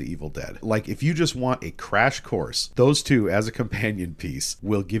watch The Evil Dead. Like, if you just want a crash course, those two as a companion piece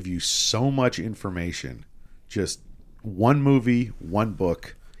will give you so much information. Just one movie, one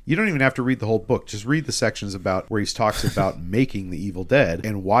book. You don't even have to read the whole book. Just read the sections about where he talks about making The Evil Dead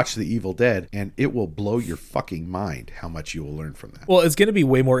and watch The Evil Dead, and it will blow your fucking mind how much you will learn from that. Well, it's going to be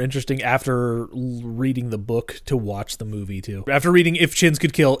way more interesting after reading the book to watch the movie too. After reading If Chins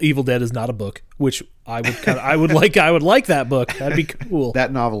Could Kill, Evil Dead is not a book, which I would like that book. That'd be cool.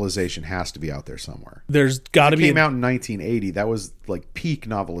 That novelization has to be out there somewhere. There's got to be. It came out in 1980. That was like peak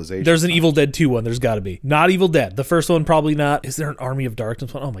novelization. There's an Evil Dead 2 one. There's got to be. Not Evil Dead. The first one probably not. Is there an Army of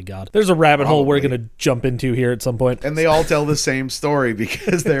Darkness one? Oh my god. There's a rabbit hole we're going to jump into here at some point. And they all tell the same story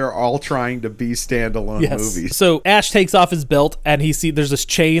because they're all trying to be standalone movies. So Ash takes off his belt and there's this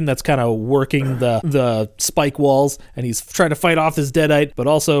chain that's kind of working the spike walls, and he's trying to fight off this deadite, but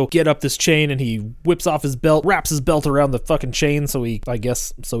also get up this chain, and he whips off his belt, wraps his belt around the fucking chain so he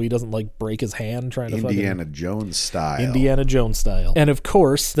doesn't like break his hand trying to Indiana Jones style. And of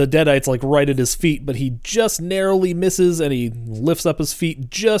course, the deadite's like right at his feet, but he just narrowly misses, and he lifts up his feet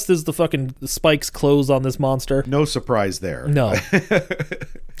just as the fucking spikes close on this monster. No surprise there. No.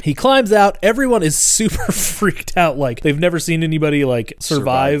 He climbs out. Everyone is super freaked out. Like, they've never seen anybody like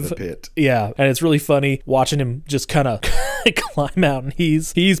survive the pit. Yeah, and it's really funny watching him just kind of climb out, and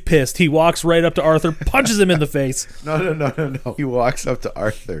he's pissed. He walks right up to Arthur, punches him in the face. No. He walks up to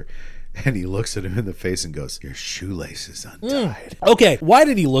Arthur and he looks at him in the face and goes, "Your shoelace is untied." Okay, why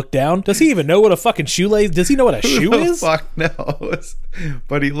did he look down? Does he even know what a fucking shoelace? Does he know what a shoe is? Fuck knows.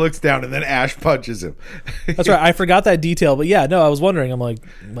 But he looks down and then Ash punches him. That's right. I forgot that detail. But yeah, no, I was wondering. I'm like,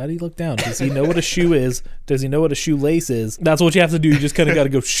 why did he look down? Does he know what a shoe is? Does he know what a shoelace is? That's what you have to do. You just kind of got to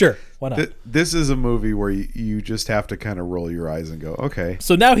go, sure, why not? This is a movie where you just have to kind of roll your eyes and go, okay.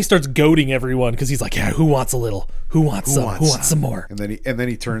 So now he starts goading everyone because he's like, yeah, who wants a little? Who wants some? Who wants some more? And then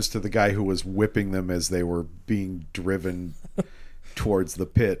he turns to the guy who was whipping them as they were being driven towards the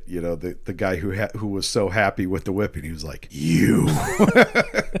pit. You know, the guy who was so happy with the whipping. He was like, "You."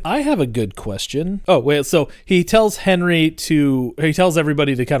 I have a good question. Oh wait, so he tells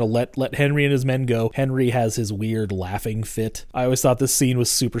everybody to kind of let Henry and his men go. Henry has his weird laughing fit. I always thought this scene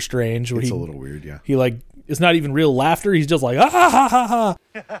was super strange. It's a little weird, yeah. He like, it's not even real laughter. He's just like, ah ha ha ha ha.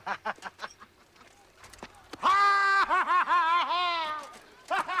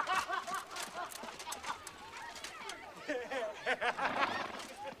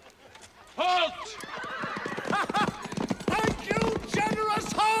 Thank you,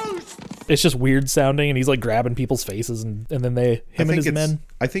 generous host! It's just weird sounding, and he's like grabbing people's faces, and then him and his men.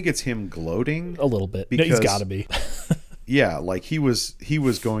 I think it's him gloating A little bit. Because, no, he's got to be. Yeah, like he was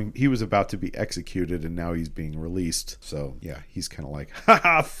about to be executed, and now he's being released. So yeah, he's kind of like,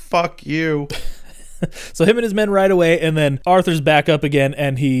 haha, fuck you. So him and his men ride away, and then Arthur's back up again,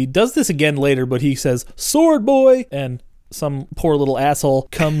 and he does this again later, but he says, "Sword boy," and some poor little asshole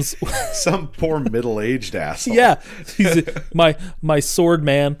comes. Some poor middle-aged asshole. Yeah, he's my sword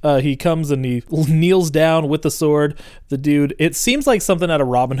man. He comes and he kneels down with the sword. The dude. It seems like something out of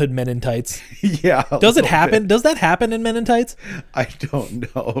Robin Hood Men in Tights. Yeah. Does it happen? Does that happen in Men in Tights? I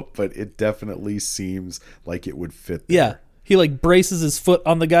don't know, but it definitely seems like it would fit there. Yeah. He like braces his foot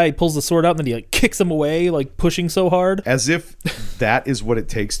on the guy, he pulls the sword out, and then he like kicks him away, like pushing so hard. As if that is what it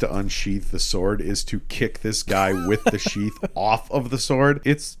takes to unsheath the sword, is to kick this guy with the sheath off of the sword.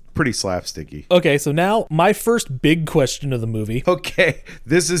 It's pretty slapsticky. Okay, so now my first big question of the movie. Okay,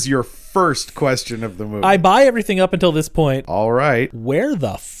 this is your first question of the movie. I buy everything up until this point. All right. Where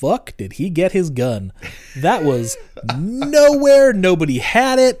the fuck did he get his gun? That was nowhere. Nobody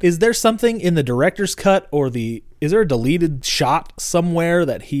had it. Is there something in the director's cut is there a deleted shot somewhere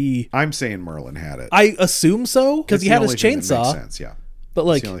that he... I'm saying Merlin had it. I assume so, because he had his chainsaw. Makes sense, yeah. But It's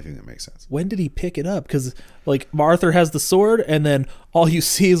like, the only thing that makes sense. when did he pick it up? Because like Arthur has the sword, and then all you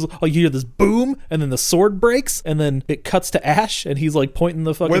see is you hear this boom, and then the sword breaks, and then it cuts to Ash, and he's like pointing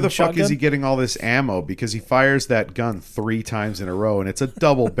the fucking Where the shotgun. fuck is he getting all this ammo? Because he fires that gun 3 times in a row, and it's a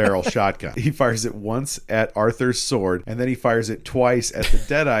double barrel shotgun. He fires it once at Arthur's sword, and then he fires it twice at the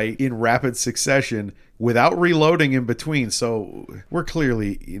Deadite in rapid succession without reloading in between. So we're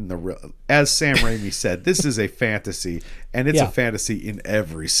clearly in the, as Sam Raimi said, this is a fantasy, and it's Yeah. a fantasy in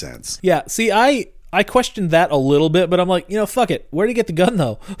every sense. Yeah, see, I questioned that a little bit, but I'm like, fuck it. Where did he get the gun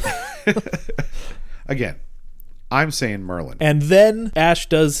though? Again, I'm saying Merlin. And then Ash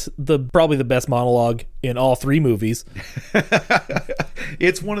does probably the best monologue in all 3 movies.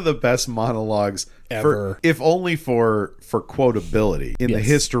 It's one of the best monologues Ever. if only for quotability in the Yes.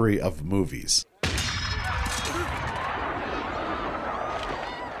 history of movies.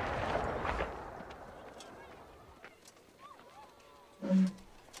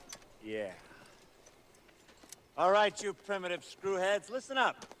 Yeah. All right, you primitive screwheads, listen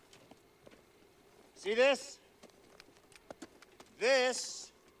up. See this?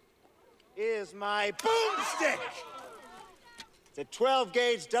 This is my boomstick. It's a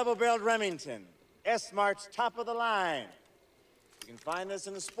 12-gauge double-barreled Remington. S-Mart's top of the line. You can find this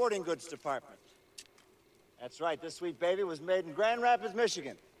in the sporting goods department. That's right, this sweet baby was made in Grand Rapids,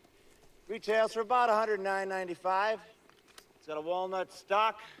 Michigan. Retails for about $109.95. It's got a walnut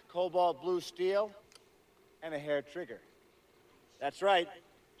stock, cobalt blue steel, and a hair trigger. That's right,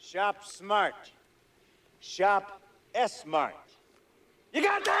 shop smart. Shop S-Mart. You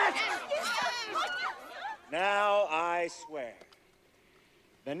got that? Now I swear,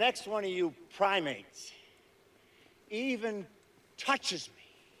 the next one of you primates even touches me.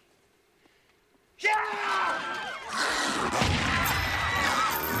 Yeah!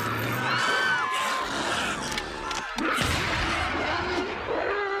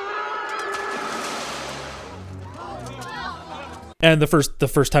 And the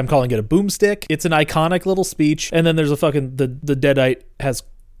first time calling it a boomstick, it's an iconic little speech. And then there's a fucking the Deadite has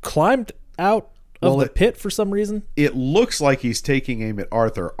climbed out of the pit for some reason. It looks like he's taking aim at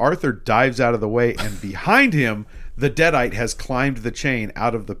Arthur. Arthur dives out of the way, and behind him, the Deadite has climbed the chain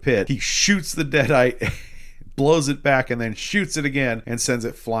out of the pit. He shoots the Deadite, blows it back, and then shoots it again and sends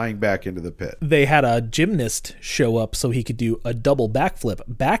it flying back into the pit. They had a gymnast show up so he could do a double backflip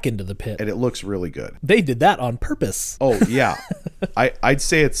back into the pit. And it looks really good. They did that on purpose. Oh, yeah. I'd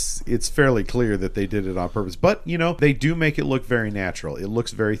say it's fairly clear that they did it on purpose. But, they do make it look very natural. It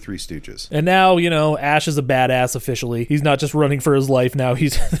looks very Three Stooges. And now, Ash is a badass officially. He's not just running for his life now. He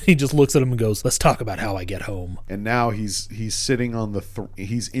just looks at him and goes, "Let's talk about how I get home." And now he's sitting on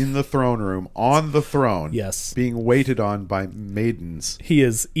he's in the throne room, on the throne. Yes. Being waited on by maidens. He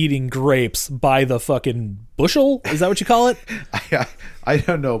is eating grapes by the fucking bushel? Is that what you call it? I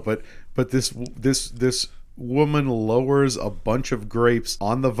don't know, but this woman lowers a bunch of grapes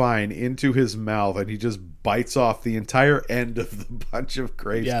on the vine into his mouth, and he just bites off the entire end of the bunch of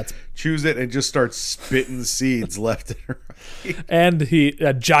grapes, chews it, and just starts spitting seeds left and right. And he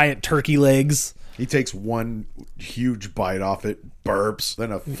giant turkey legs. He takes one huge bite off it, burps,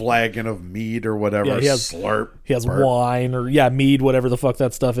 then a flagon of mead or whatever, Yeah, he has slurp. He has burp, wine or mead, whatever the fuck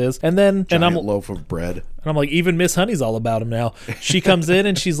that stuff is. And then giant loaf of bread. And I'm like, even Miss Honey's all about him now. She comes in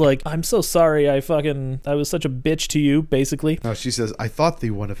and she's like, "I'm so sorry. I was such a bitch to you," basically. No, she says, "I thought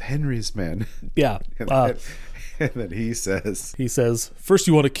thee one of Henry's men." Yeah. And then he says, first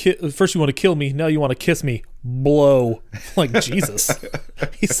you want to kill me, now you want to kiss me. Blow." Like, Jesus.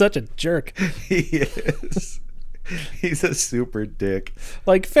 He's such a jerk. He is. He's a super dick.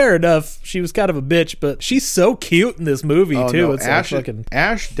 Like, fair enough. She was kind of a bitch, but she's so cute in this movie, too. No, It's Ash, like fucking...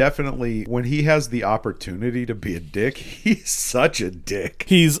 Ash definitely, when he has the opportunity to be a dick, he's such a dick.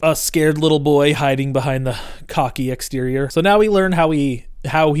 He's a scared little boy hiding behind the cocky exterior. So now we learn how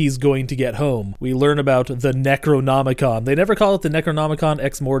he's going to get home. We learn about the Necronomicon. They never call it the Necronomicon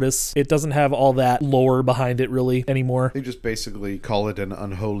Ex Mortis. It doesn't have all that lore behind it really anymore. They just basically call it an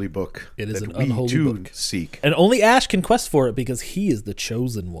unholy book. It is that an we unholy too book. seek. And only Ash can quest for it because he is the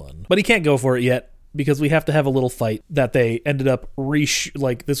chosen one. But he can't go for it yet, because we have to have a little fight that they ended up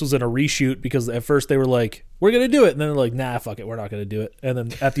this was in a reshoot, because at first they were like, "We're gonna do it," and then they're like, "Nah, fuck it, we're not gonna do it." And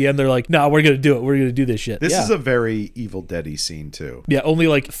then at the end they're like, "Nah, we're gonna do it. We're gonna do this shit." This is a very Evil Dead-y scene too. Yeah, only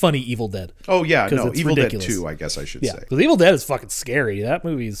like funny Evil Dead. Oh yeah, no, it's Evil ridiculous. Dead 2, I guess I should Yeah, say. because Evil Dead is fucking scary. That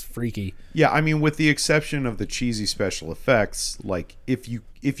movie's freaky. Yeah, I mean, with the exception of the cheesy special effects, like if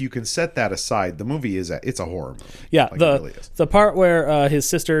you can set that aside, the movie it's a horror movie. Yeah, Like, it really is. the part where his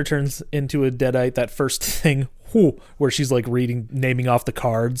sister turns into a Deadite, that first thing where she's like naming off the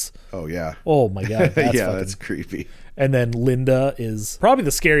cards. Oh yeah. Oh my God. That's yeah, fucking... that's creepy. And then Linda is probably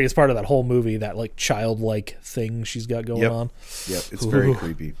the scariest part of that whole movie, that like childlike thing she's got going on. Yep, it's very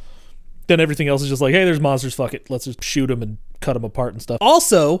creepy. Then everything else is just like, hey, there's monsters, fuck it. Let's just shoot them and cut them apart and stuff.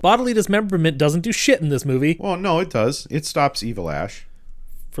 Also, bodily dismemberment doesn't do shit in this movie Well, no, it does. It stops evil Ash.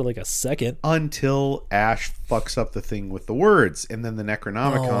 for like a second. Until Ash fucks up the thing with the words, and then the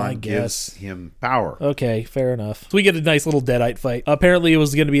Necronomicon gives him power. Okay, fair enough. So we get a nice little Deadite fight. Apparently it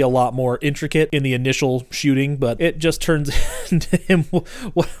was going to be a lot more intricate in the initial shooting, but it just turns into him.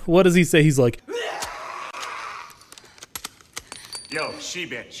 What does he say? He's like, Yo,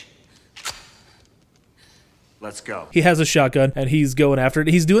 she-bitch. Let's go. he has a shotgun and he's going after it.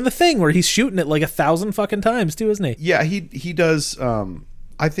 He's doing the thing where he's shooting it like 1,000 fucking times too, isn't he? Yeah, he does.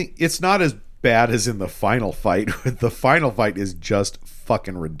 I think it's not as bad as in the final fight. The final fight is just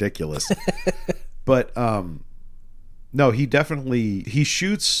fucking ridiculous. But no, he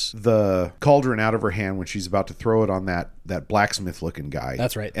shoots the cauldron out of her hand when she's about to throw it on that blacksmith looking guy.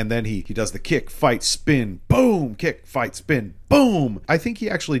 That's right. And then he does the kick, fight, spin, boom, kick, fight, spin, boom. I think he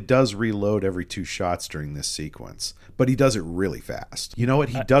actually does reload every 2 shots during this sequence, but he does it really fast. You know what?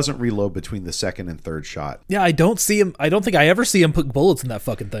 He doesn't reload between the second and third shot. Yeah, I don't think I ever see him put bullets in that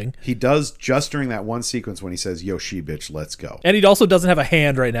fucking thing. He does just during that one sequence when he says, "Yo, she bitch, let's go." And he also doesn't have a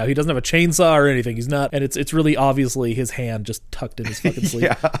hand right now. He doesn't have a chainsaw or anything. He's not, and it's really obviously his hand just tucked in his fucking sleeve.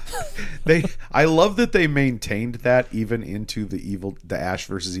 Yeah, I love that they maintained that even into the Ash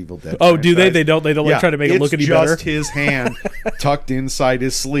versus Evil Dead. Oh, do they? franchise. They don't like try to make it look any better. It's just his hand tucked inside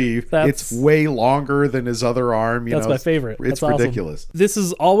his sleeve. That's- It's way longer than his other arm. That's my favorite. It's That's awesome. ridiculous. This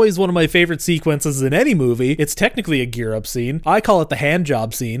is always one of my favorite sequences in any movie. It's technically a gear up scene. I call it the hand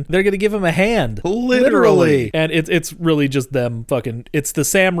job scene. They're gonna give him a hand, Literally. and it's really just them fucking. It's the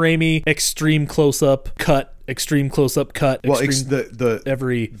Sam Raimi extreme close up cut. Extreme close-up cut. Well, extreme,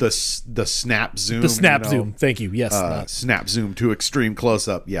 the snap zoom. the snap zoom. Thank you. Yes. Snap zoom to extreme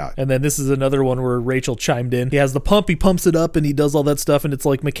close-up. Yeah. And then this is another one where Rachel chimed in. He has the pump. He pumps it up and he does all that stuff, and it's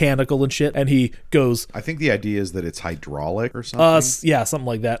like mechanical and shit. And he goes, I think the idea is that it's hydraulic or something. yeah, something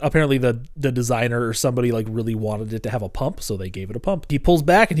like that. Apparently the designer or somebody like really wanted it to have a pump, so they gave it a pump. He pulls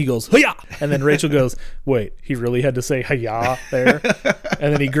back and he goes, "Hiya!" And then Rachel goes, "Wait, he really had to say hiya there?"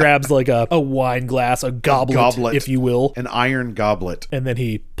 And then he grabs like a wine glass, a goblet, if you will. An iron goblet. And then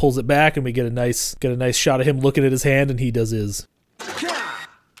he pulls it back and we get a nice shot of him looking at his hand, and he does his.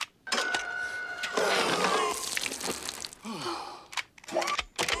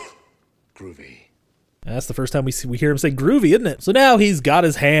 Groovy. That's the first time we hear him say groovy, isn't it? So now he's got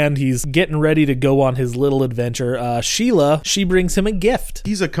his hand. He's getting ready to go on his little adventure. Sheila, she brings him a gift.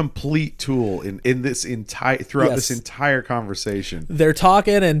 He's a complete tool in this throughout this entire conversation. They're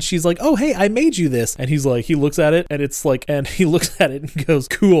talking and she's like, "Oh, hey, I made you this." And he's like, he looks at it and it's like, and he looks at it and goes,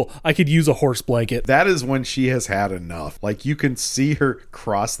 "Cool, I could use a horse blanket." That is when she has had enough. Like, you can see her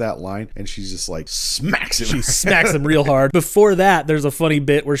cross that line and she's just like smacks him. She smacks him real hard. Before that, there's a funny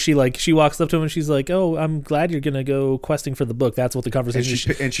bit where she walks up to him and she's like, "Oh, I'm glad you're gonna go questing for the book." That's what the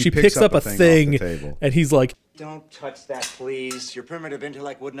conversation is. And she picks up a thing off the table. and he's like, Don't touch that, please. Your primitive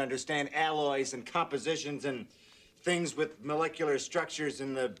intellect wouldn't understand alloys and compositions and things with molecular structures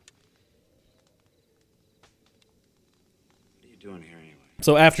in the... What are you doing here anyway?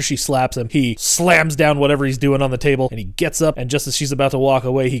 so after she slaps him, he slams down whatever he's doing on the table and he gets up, and just as she's about to walk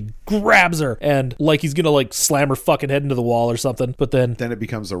away, he grabs her and like he's gonna like slam her fucking head into the wall or something. But then Then it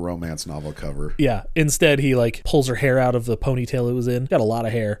becomes a romance novel cover. yeah, instead he like pulls her hair out of the ponytail it was in. Got a lot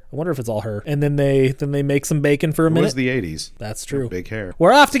of hair. I wonder if it's all her. And then they make some bacon for a It minute. was the 80s. That's true. Big hair.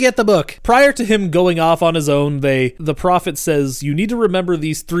 We're off to get the book. Prior to him going off on his own, the prophet says, "You need to remember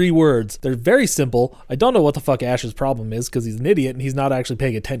these 3 words. They're very simple." I don't know what the fuck Ash's problem is because he's an idiot and he's not actually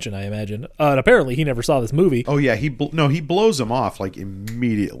paying attention, I imagine. And apparently he never saw this movie. Oh yeah, he blows him off like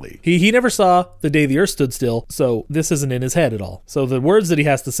immediately. He never saw The Day the Earth Stood Still, so this isn't in his head at all. So the words that he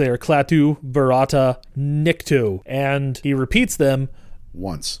has to say are Klaatu, Barata, Nikto, and he repeats them.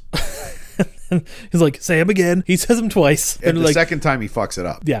 Once. He's like, "Say him again." He says them twice. And the like, second time he fucks it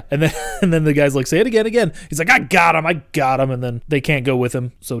up. yeah, and then the guy's like, "Say it again." He's like, I got him. And then they can't go with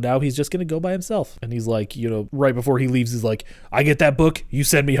him, so now he's just gonna go by himself. And he's like, right before he leaves, he's like, "I get that book, you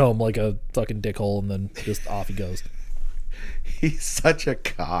send me home," like a fucking dickhole, and then just off he goes. He's such a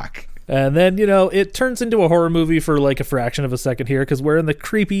cock. And then, it turns into a horror movie for like a fraction of a second here because we're in the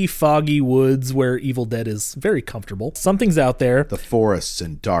creepy, foggy woods where Evil Dead is very comfortable. Something's out there. The forests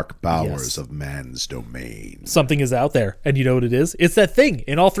and dark bowers Yes. of man's domain. Something is out there. And you know what it is? It's that thing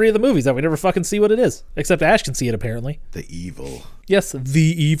in all 3 of the movies that we never fucking see what it is. Except Ash can see it, apparently. The evil. Yes, the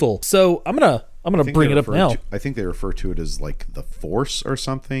evil. So I'm gonna I'm going to bring it up now. I think they refer to it as like the Force or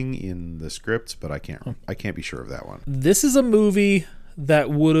something in the script, but I can't be sure of that one. This is a movie that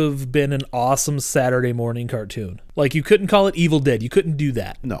would have been an awesome Saturday morning cartoon. Like, you couldn't call it Evil Dead. You couldn't do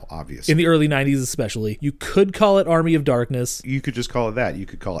that. No, obviously. In the early 90s especially. You could call it Army of Darkness. You could just call it that. You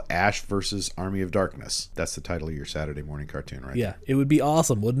could call it Ash versus Army of Darkness. That's the title of your Saturday morning cartoon, right? Yeah, it would be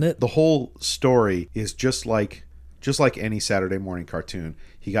awesome, wouldn't it? The whole story is just like any Saturday morning cartoon.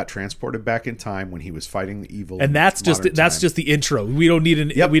 He got transported back in time when he was fighting the evil. And that's just the intro. We don't need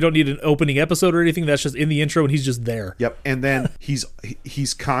an opening episode or anything. That's just in the intro, and he's just there. Yep. And then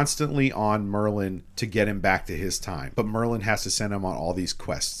he's constantly on Merlin to get him back to his time, but Merlin has to send him on all these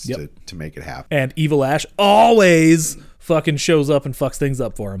quests to make it happen. And Evil Ash always fucking shows up and fucks things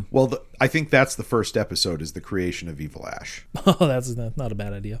up for him. Well, I think that's the first episode, is the creation of Evil Ash. Oh, that's not a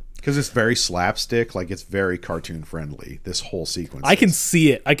bad idea. Because it's very slapstick, like it's very cartoon friendly, this whole sequence. I can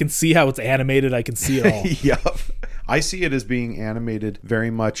see it. I can see how it's animated. I can see it all. Yep. I see it as being animated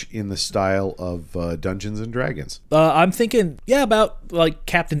very much in the style of Dungeons and Dragons. I'm thinking, about like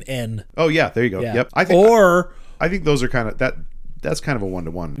Captain N. Oh, yeah, there you go. Yeah. Yep. I think those are kind of that's kind of a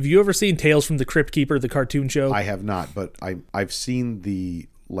one-to-one. Have you ever seen Tales from the Crypt Keeper, the cartoon show? I have not, but I've seen the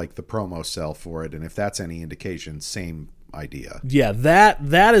promo cell for it, and if that's any indication, same idea. Yeah,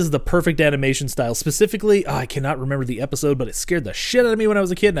 that is the perfect animation style. Specifically, I cannot remember the episode, but it scared the shit out of me when I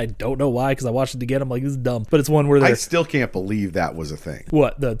was a kid, and I don't know why, because I watched it again. I'm like, this is dumb. But it's one where I still can't believe that was a thing.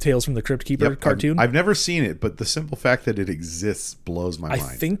 What, the Tales from the Crypt Keeper cartoon? I've never seen it, but the simple fact that it exists blows my mind. I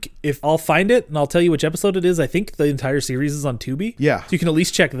think if I'll find it and I'll tell you which episode it is. I think the entire series is on Tubi. Yeah. So you can at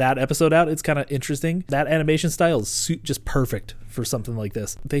least check that episode out. It's kind of interesting. That animation style is just perfect for something like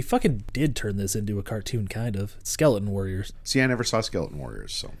this. They fucking did turn this into a cartoon, kind of. Skeleton Warriors. See, I never saw Skeleton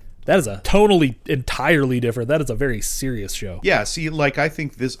Warriors, so that is a totally entirely different. That is a very serious show. Yeah, see, like I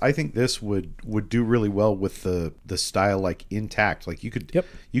think this would do really well with the style like intact. Like you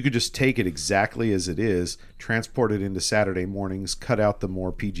could just take it exactly as it is, transport it into Saturday mornings, cut out the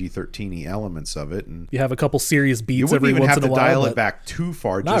more PG-13y elements of it, and you have a couple serious beats every once in a while. You wouldn't even have to dial it but back too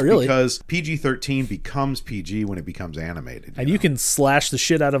far, not just really. Because PG-13 becomes PG when it becomes animated. And you can slash the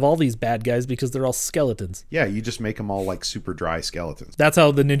shit out of all these bad guys because they're all skeletons. Yeah, you just make them all like super dry skeletons. That's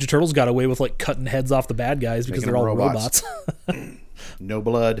how the Ninja Turtles got away with like cutting heads off the bad guys, because they're all robots. No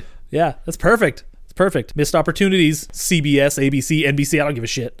blood. Yeah, that's perfect. It's perfect. Missed opportunities. CBS, ABC, NBC. I don't give a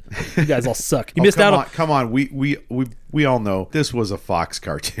shit. You guys all suck. You missed out on. Come on. We all know this was a Fox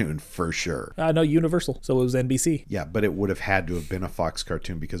cartoon for sure. I know Universal, so it was NBC. Yeah, but it would have had to have been a Fox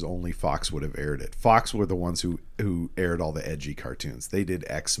cartoon because only Fox would have aired it. Fox were the ones who aired all the edgy cartoons. They did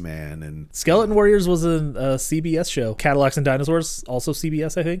X-Men and Skeleton Warriors was a CBS show. Cadillacs and Dinosaurs, also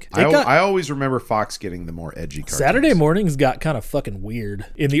CBS, I think. I always remember Fox getting the more edgy cartoons. Saturday mornings got kind of fucking weird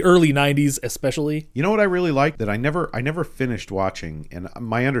in the early 90s, especially. You know what I really liked that I never finished watching, and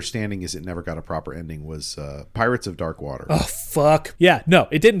my understanding is it never got a proper ending, was Pirates of Dark Water. Oh fuck. Yeah, no,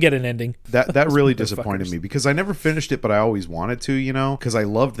 it didn't get an ending. That really disappointed me because I never finished it, but I always wanted to, because I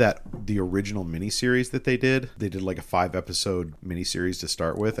loved the original miniseries that they did. They did like a 5-episode miniseries to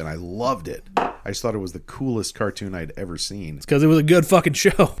start with, and I loved it. I just thought it was the coolest cartoon I'd ever seen. It's because it was a good fucking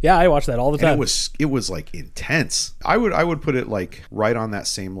show. Yeah, I watched that all the time. And it was like intense. I would put it like right on that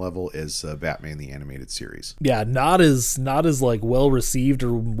same level as Batman the Animated Series. Yeah, not as like well received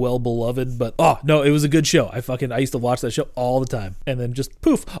or well beloved, but oh no, it was a good show. I used to watch that show all the time, and then just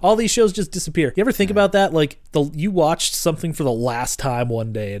poof, all these shows just disappear. You ever think about that? Like you watched something for the last time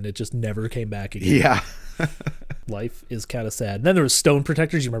one day, and it just never came back again. Yeah. Life is kind of sad. And then there was Stone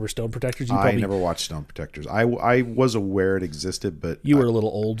Protectors. You remember Stone Protectors? I never watched Stone Protectors. I was aware it existed, but you were a little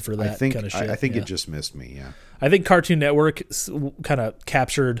old for that kind of shit. I think it just missed me. Yeah. I think Cartoon Network kind of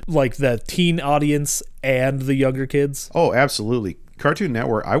captured like the teen audience and the younger kids. Oh, absolutely. Cartoon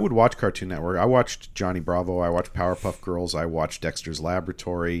Network. I would watch Cartoon Network. I watched Johnny Bravo. I watched Powerpuff Girls. I watched Dexter's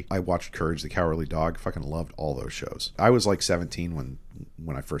Laboratory. I watched Courage the Cowardly Dog. Fucking loved all those shows. I was like 17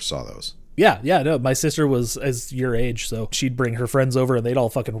 when I first saw those. Yeah, no, my sister was as your age, so she'd bring her friends over and they'd all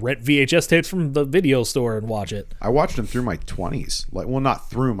fucking rent VHS tapes from the video store and watch it. I watched them through my 20s. Like, well, not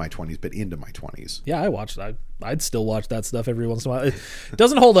through my 20s, but into my 20s. Yeah, I watched it. I'd still watch that stuff every once in a while. It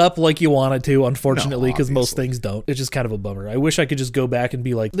doesn't hold up like you want it to, unfortunately, because most things don't. It's just kind of a bummer. I wish I could just go back and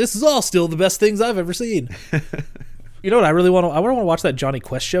be like, this is all still the best things I've ever seen. You know what I really want to? I want to watch that Johnny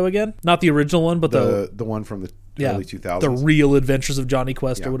Quest show again. Not the original one, but the one from the early 2000s. The Real Adventures of Johnny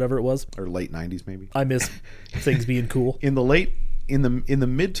Quest or whatever it was, or late 90s maybe. I miss things being cool. In the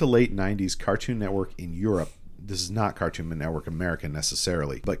mid to late 90s, Cartoon Network in Europe this is not Cartoon Network America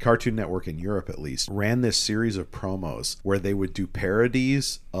necessarily, but Cartoon Network in Europe at least ran this series of promos where they would do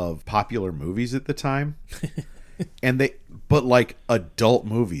parodies of popular movies at the time. But like adult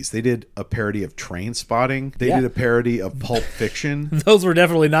movies. They did a parody of Train Spotting. They did a parody of Pulp Fiction. Those were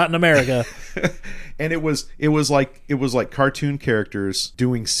definitely not in America. And it was like cartoon characters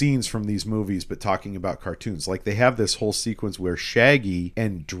doing scenes from these movies but talking about cartoons. Like they have this whole sequence where Shaggy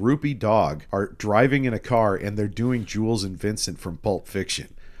and Droopy Dog are driving in a car and they're doing Jules and Vincent from Pulp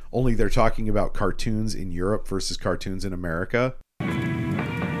Fiction. Only they're talking about cartoons in Europe versus cartoons in America.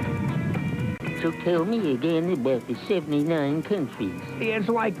 So tell me again about the 79 countries. It's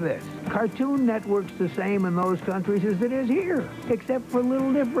like this. Cartoon Network's the same in those countries as it is here, except for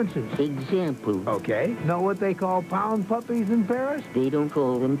little differences. Example. Okay. Know what they call pound puppies in Paris? They don't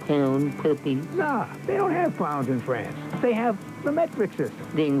call them pound puppies. Nah, they don't have pounds in France. They have the metric system.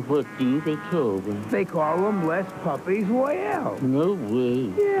 Then what do they call them? They call them Les Puppies Royale. No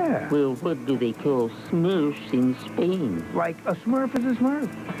way. Yeah. Well, what do they call Smurfs in Spain? Like a Smurf is a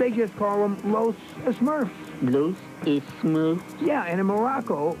Smurf. They just call them Los Smurfs. Los Smurfs? Yeah, and in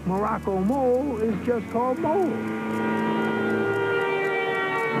Morocco mole is just called mole.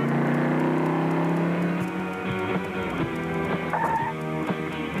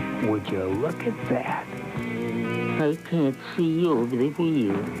 Would you look at that? I can't see over the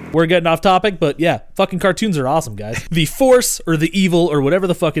wheel. We're getting off topic, but yeah, fucking cartoons are awesome, guys. The Force, or the Evil, or whatever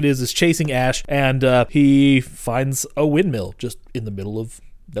the fuck it is chasing Ash, and he finds a windmill just in the middle of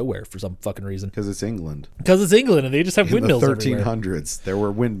nowhere for some fucking reason. Because it's England. Because it's England, and they just have windmills everywhere. In the 1300s, there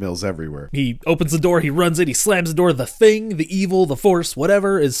were windmills everywhere. He opens the door, he runs in, he slams the door. The Thing, the Evil, the Force,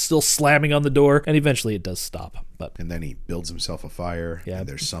 whatever, is still slamming on the door, and eventually it does stop. And then he builds himself a fire, yeah. And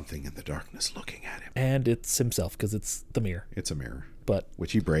there's something in the darkness looking at him. And it's himself, because it's the mirror. It's a mirror. But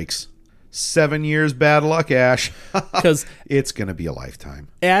which he breaks. 7 years bad luck, Ash. Because it's going to be a lifetime.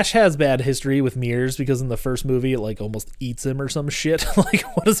 Ash has bad history with mirrors because in the first movie it like almost eats him or some shit. Like,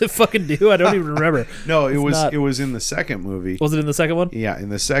 what does it fucking do? I don't even remember. No, it was in the second movie. Was it in the second one? Yeah, in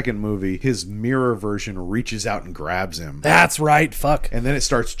the second movie, his mirror version reaches out and grabs him. That's right. Fuck. And then it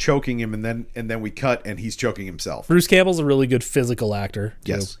starts choking him, and then we cut, and he's choking himself. Bruce Campbell's a really good physical actor.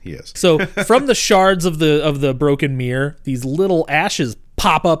 Yes, he is. So from the shards of the broken mirror, these little ashes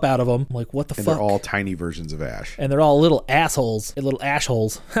pop up out of them. I'm like, what the fuck? And they're all tiny versions of Ash. And they're all little assholes, little ash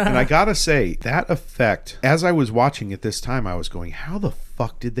holes. And I gotta say, that effect, as I was watching it this time, I was going, how the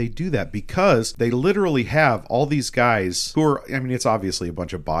fuck did they do that? Because they literally have all these guys who are, I mean, it's obviously a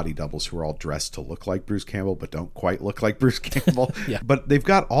bunch of body doubles who are all dressed to look like Bruce Campbell, but don't quite look like Bruce Campbell. Yeah. But they've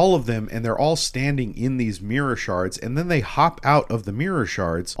got all of them, and they're all standing in these mirror shards, and then they hop out of the mirror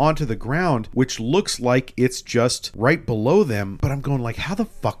shards onto the ground, which looks like it's just right below them. But I'm going like, how the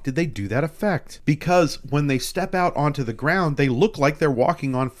fuck did they do that effect? Because when they step out onto the ground, they look like they're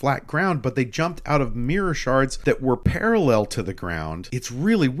walking on flat ground, but they jumped out of mirror shards that were parallel to the ground. It's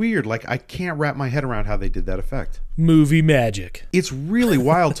really weird. Like, I can't wrap my head around how they did that effect. Movie magic. It's really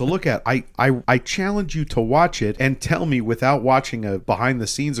wild to look at. I challenge you to watch it and tell me without watching a behind the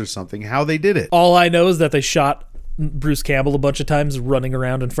scenes or something how they did it. All I know is that they shot Bruce Campbell a bunch of times running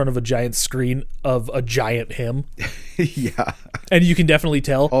around in front of a giant screen of a giant him. Yeah. And you can definitely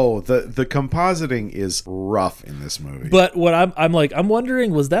tell. Oh, the compositing is rough in this movie. But what I'm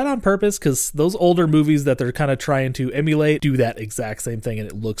wondering, was that on purpose? Because those older movies that they're kind of trying to emulate do that exact same thing, and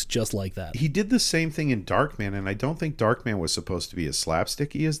it looks just like that. He did the same thing in Darkman, and I don't think Darkman was supposed to be as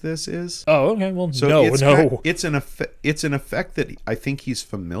slapsticky as this is. Oh, okay. Well, so no. It's an effect that I think he's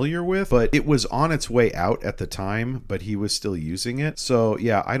familiar with, but it was on its way out at the time, but he was still using it. So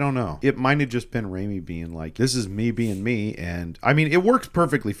yeah, I don't know. It might have just been Raimi being like, this is me being me. And I mean, it works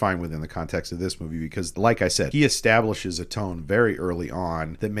perfectly fine within the context of this movie because, like I said, he establishes a tone very early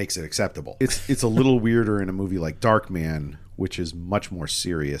on that makes it acceptable. It's a little weirder in a movie like Darkman, which is much more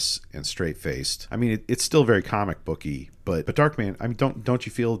serious and straight-faced. I mean, it's still very comic booky, but Darkman, I mean, don't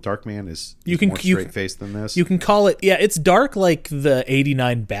you feel Darkman is more straight-faced than this? You can call it, yeah, it's dark like the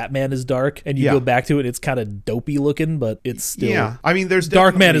 89 Batman is dark, and you go back to it, it's kind of dopey looking, but it's still... Yeah, I mean, there's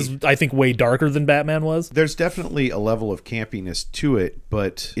Darkman is, I think, way darker than Batman was. There's definitely a level of campiness to it,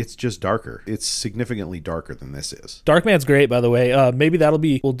 but it's just darker. It's significantly darker than this is. Darkman's great, by the way. Maybe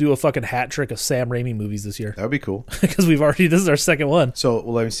we'll do a fucking hat trick of Sam Raimi movies this year. That would be cool. Because this is our second one. So,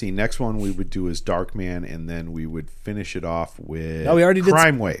 well, let me see. Next one we would do is Darkman, and then we would finish it off with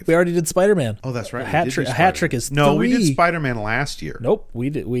Crime Wave. We already did Spider-Man. Oh, that's right. A hat trick is No, 3. we did Spider-Man last year. Nope, we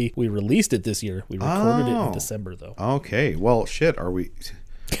did. We released it this year. We recorded it in December, though. Okay. Well, shit. Are we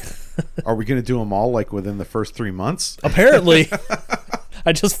going to do them all like within the first 3 months? Apparently.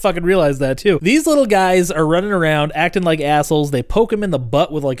 I just fucking realized that too. These little guys are running around acting like assholes. They poke him in the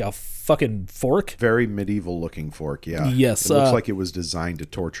butt with like a fucking fork. Very medieval looking fork, yeah. Yes, It looks like it was designed to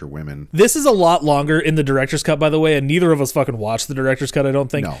torture women. This is a lot longer in the director's cut, by the way, and neither of us fucking watched the director's cut, I don't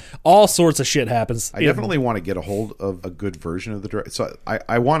think. No. All sorts of shit happens. I definitely want to get a hold of a good version of the direct. So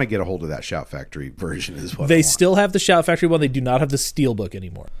I want to get a hold of that Shout Factory version as well. They still have the Shout Factory one. They do not have the Steelbook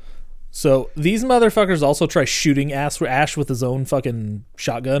anymore. So these motherfuckers also try shooting Ash with his own fucking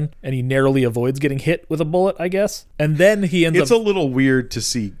shotgun, and he narrowly avoids getting hit with a bullet, I guess. And then he ends It's up... a little weird to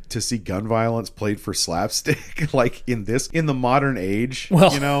see gun violence played for slapstick, like in the modern age.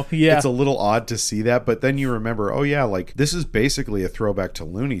 Well, you know, yeah. It's a little odd to see that, but then you remember, oh yeah, like this is basically a throwback to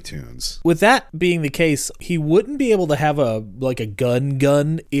Looney Tunes. With that being the case, he wouldn't be able to have a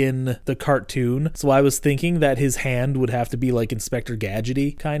gun in the cartoon. So I was thinking that his hand would have to be like Inspector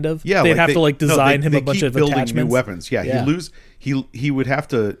Gadgety, kind of. Yeah, they'd have to design him they a bunch keep of building attachments. new weapons. Yeah, Yeah. he would have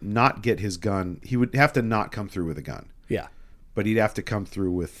to not get his gun. He would have to not come through with a gun. Yeah. But he'd have to come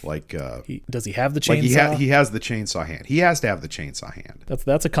through with like Does he have the like chainsaw? he has the chainsaw hand. He has to have the chainsaw hand.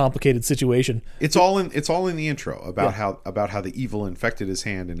 That's a complicated situation. It's all in the intro about how the evil infected his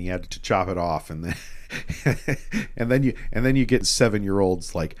hand and he had to chop it off, and then and then you get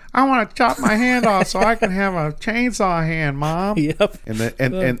 7-year-olds like, I want to chop my hand off so I can have a chainsaw hand, Mom. Yep.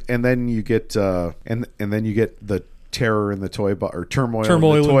 And then you get and then you get the terror in the toy box, or turmoil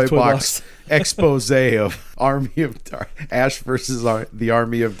Turmoil in the toy box expose of Ash versus the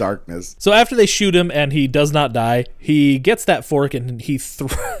Army of Darkness. So after they shoot him and he does not die, he gets that fork and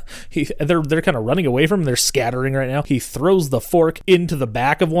they're kind of running away from him. They're scattering right now. He throws the fork into the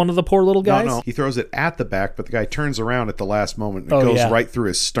back of one of the poor little guys. No, he throws it at the back, but the guy turns around at the last moment and Oh, it goes yeah. right through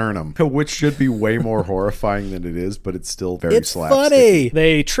his sternum, which should be way more horrifying than it is, but it's still very It's slapstick. funny.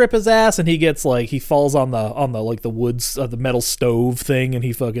 They trip his ass and he gets he falls on the like the woods the metal stove thing, and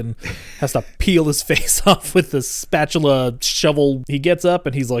he fucking has to peel his face off with the spatula shovel. He gets up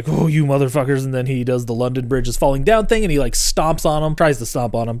and he's like, "Oh, you motherfuckers!" And then he does the London Bridge is falling down thing, and he like stomps on him, tries to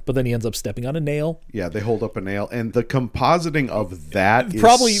stomp on him, but then he ends up stepping on a nail. Yeah, they hold up a nail, and the compositing of that is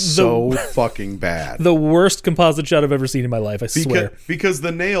Probably so fucking bad. The worst composite shot I've ever seen in my life, I swear. Because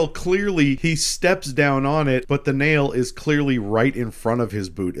the nail clearly, he steps down on it, but the nail is clearly right in front of his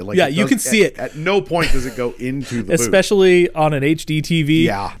boot. Yeah, you can see it. At no point does it go into the boot. Especially on an HD TV.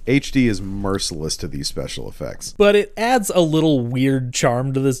 Yeah, HD is merciless to these special effects. But it adds a little weird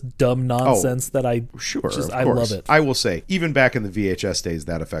charm to this dumb nonsense that I I love it. I will say, even back in the VHS days,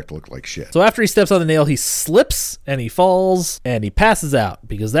 that effect looked like shit. So after he steps on the nail, he slips and he falls and he passes out,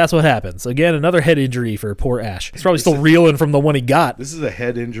 because that's what happens. Again, another head injury for poor Ash. He's probably still reeling from the one he got. This is a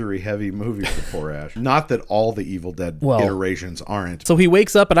head injury heavy movie for poor Ash. Not that all the Evil Dead iterations aren't. So he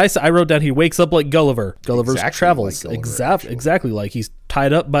wakes up, and I wrote down he wakes up like Gulliver. Gulliver's Exactly Travels. like Gulliver, Exactly like he's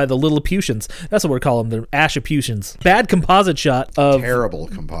tied up by the Lilliputians. That's what we're calling them, the Ashiputians. Bad composite shot of Terrible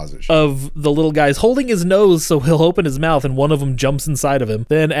composite shot. of the little guys holding his nose so he'll open his mouth and one of them jumps inside of him.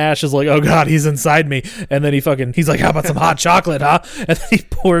 Then Ash is like, oh god, he's inside me. And then he's like, how about some hot chocolate, huh? And then he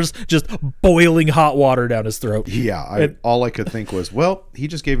pours just boiling hot water down his throat. Yeah, all I could think was, well, he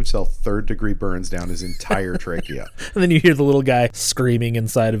just gave himself third-degree burns down his entire trachea. And then you hear the little guy screaming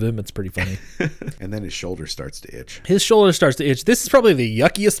inside of him. It's pretty funny. And then his shoulder starts to itch. His shoulder starts to itch. This is probably the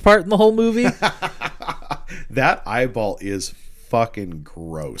yuckiest part in the whole movie. That eyeball is fucking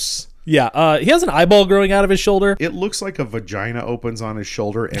gross. Yeah, he has an eyeball growing out of his shoulder. It looks like a vagina opens on his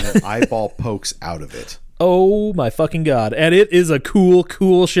shoulder and an eyeball pokes out of it. Oh my fucking god. And it is a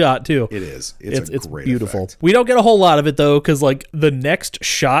cool shot too. It is. It's a great beautiful. effect. We don't get a whole lot of it though, because like the next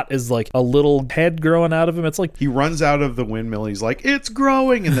shot is like a little head growing out of him. It's like He runs out of the windmill. He's like, it's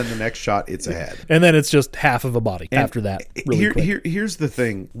growing. And then the next shot, it's a head. and then it's just half of a body after that. Really quick. Here's the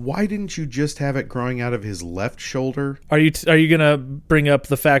thing. Why didn't you just have it growing out of his left shoulder? Are you gonna bring up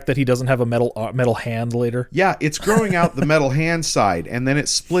the fact that he doesn't have a metal hand later? Yeah, it's growing out the metal hand side, and then it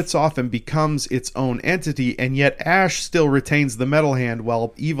splits off and becomes its own entity, and yet Ash still retains the metal hand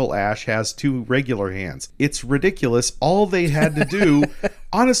while evil Ash has two regular hands. It's ridiculous. All they had to do,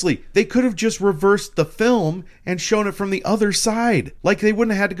 honestly, they could have just reversed the film and shown it from the other side. Like, they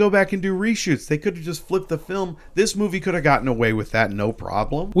wouldn't have had to go back and do reshoots. They could have just flipped the film. This movie could have gotten away with that, no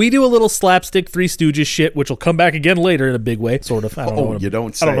problem. We do a little slapstick Three Stooges shit, which will come back again later in a big way, sort of. I don't know you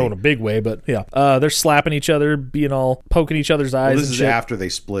don't I don't know say. in a big way, but yeah. They're slapping each other, being all poking each other's eyes. Well, this and is shit. after they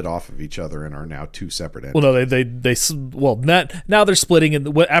split off of each other and are now two separate entities. Well, no, now they're splitting,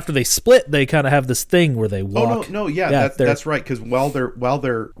 and after they split, they kind of have this thing where they walk. Oh no, yeah, that's right. Because while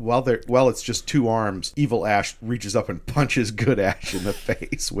it's just two arms, Evil Ash reaches up and punches Good Ash in the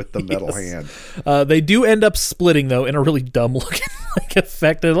face with the metal hand. They do end up splitting though in a really dumb looking like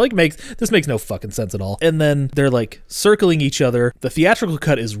effect. It like makes no fucking sense at all. And then they're like circling each other. The theatrical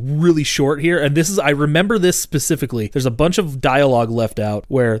cut is really short here, and I remember this specifically. There's a bunch of dialogue left out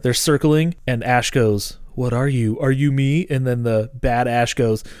where they're circling and Ash goes, "What are you? Are you me?" And then the bad Ash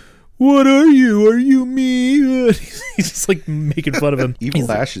goes, "What are you? Are you me?" He's just like making fun of him.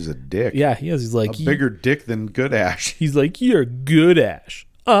 Evil Ash is a dick. Yeah, he is. He's like a bigger dick than Good Ash. He's like, "You're Good Ash.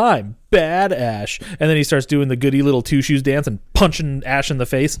 I'm Bad Ash." And then he starts doing the goody little two shoes dance and punching Ash in the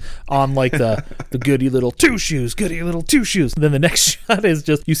face on like the goody little two shoes. And then the next shot is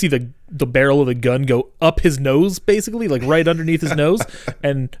just you see the barrel of the gun go up his nose, basically, like right underneath his nose,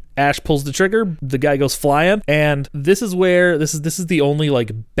 and Ash pulls the trigger, the guy goes flying, and this is where this is the only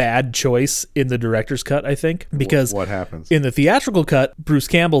like bad choice in the director's cut, I think, because what happens? In the theatrical cut, Bruce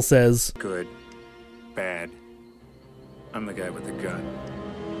Campbell says, Good. Bad. I'm the guy with the gun.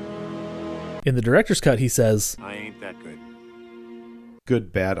 in the director's cut, he says, I ain't that good.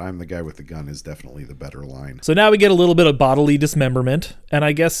 Good, bad, I'm the guy with the gun is definitely the better line. So now we get a little bit of bodily dismemberment, and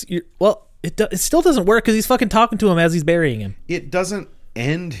I guess it still doesn't work because he's fucking talking to him as he's burying him. It doesn't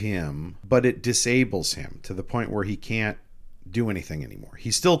end him, but it disables him to the point where he can't do anything anymore.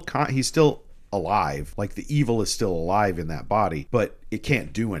 He's still alive, like the evil is still alive in that body, but it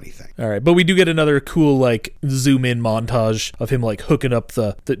can't do anything. All right, but we do get another cool like zoom in montage of him like hooking up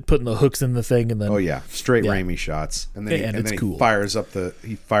putting the hooks in the thing, and then straight Raimi shots, and then cool. he fires up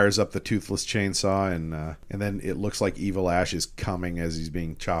the toothless chainsaw, and then it looks like Evil Ash is coming as he's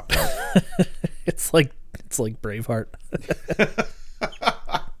being chopped up. it's like Braveheart.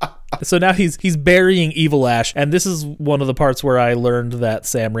 So now he's burying Evil Ash, and this is one of the parts where I learned that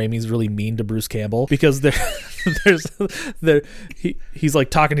Sam Raimi's really mean to Bruce Campbell, because he's like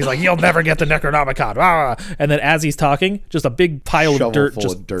talking, he's like, "You'll never get the Necronomicon," ah! And then as he's talking, just a big pile of dirt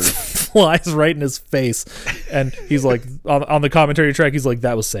flies right in his face, and he's like on the commentary track, he's like,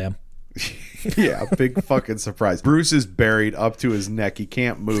 "That was Sam." Yeah, big fucking surprise. Bruce is buried up to his neck. He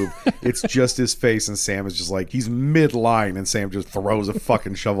can't move. It's just his face, and Sam is just like, he's mid-line, and Sam just throws a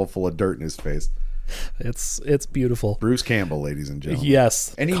fucking shovel full of dirt in his face. It's beautiful. Bruce Campbell, ladies and gentlemen.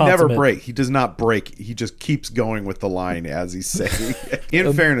 Yes. And he never breaks. He does not break. He just keeps going with the line as he's saying.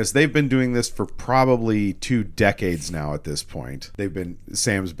 In fairness, they've been doing this for probably 2 decades now at this point.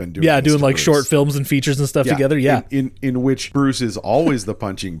 Sam's been doing this doing like Bruce. Short films and features and stuff together. Yeah. In which Bruce is always the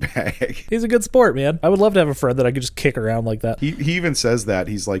punching bag. He's a good sport, man. I would love to have a friend that I could just kick around like that. He even says that.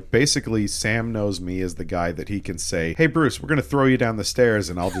 He's like, basically, Sam knows me as the guy that he can say, "Hey, Bruce, we're going to throw you down the stairs,"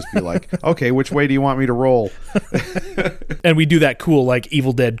 and I'll just be like, "Okay, which way do you want me to roll?" And we do that cool like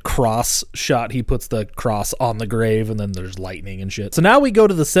Evil Dead cross shot. He puts the cross on the grave, and then there's lightning and shit. So now we go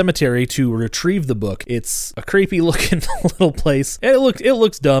to the cemetery to retrieve the book. It's a creepy looking little place, and it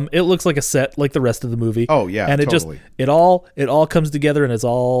looks dumb. It looks like a set like the rest of the movie. Oh yeah, and totally. it all comes together, and it's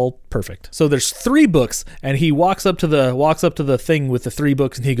all perfect. So there's 3 books, and he walks up to the thing with the 3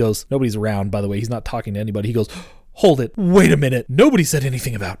 books, and he goes, nobody's around, by the way. He's not talking to anybody. He goes, "Hold it. Wait a minute. Nobody said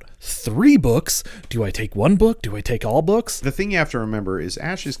anything about 3 books. Do I take 1 book? Do I take all books?" The thing you have to remember is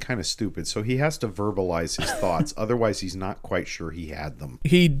Ash is kind of stupid, so he has to verbalize his thoughts. Otherwise, he's not quite sure he had them.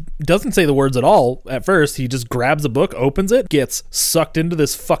 He doesn't say the words at all at first. He just grabs a book, opens it, gets sucked into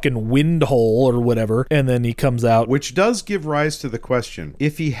this fucking wind hole or whatever, and then he comes out. Which does give rise to the question,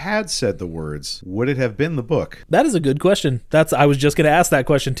 if he had said the words, would it have been the book? That is a good question. I was just going to ask that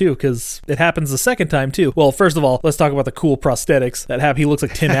question too, because it happens the second time too. Well, first of all, let's talk about the cool prosthetics that have. He looks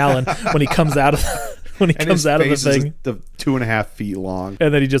like Tim Allen when he comes out of the thing. Is the 2.5 feet long,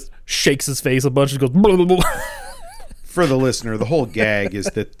 and then he just shakes his face a bunch and goes. Blah, blah, blah. For the listener, the whole gag is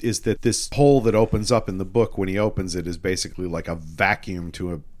that this hole that opens up in the book when he opens it is basically like a vacuum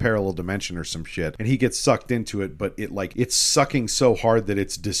to a parallel dimension or some shit, and he gets sucked into it, but it's sucking so hard that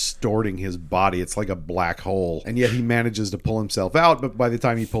it's distorting his body. It's like a black hole, and yet he manages to pull himself out, but by the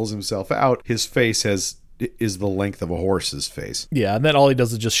time he pulls himself out, his face is the length of a horse's face. Yeah, and then all he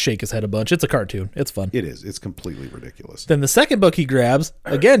does is just shake his head a bunch. It's a cartoon. It's fun. It is. It's completely ridiculous. Then the second book he grabs,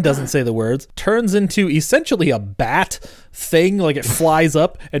 again doesn't say the words, turns into essentially a bat thing, like it flies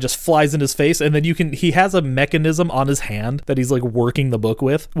up and just flies in his face, and then he has a mechanism on his hand that he's like working the book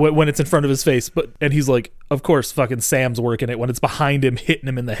with when it's in front of his face, and he's like, of course fucking Sam's working it when it's behind him, hitting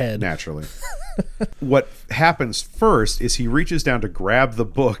him in the head. Naturally. What happens first is he reaches down to grab the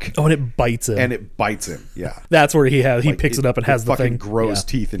book. Oh, and it bites him. Yeah. That's where he picks it up and has the thing. Fucking grows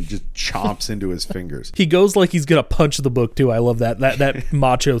teeth and just chomps into his fingers. He goes like he's gonna punch the book too. I love that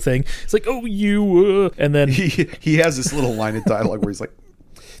macho thing. It's like, "Oh, you," and then he has this little line of dialogue where he's like,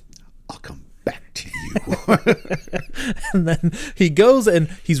 you. And then he goes and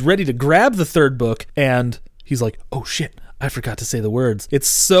he's ready to grab the third book, and he's like, oh shit, I forgot to say the words. It's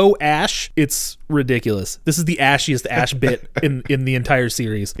so Ash, it's ridiculous. This is the ashiest Ash bit in the entire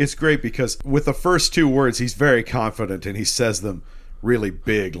series. It's great because with the first two words, he's very confident and he says them really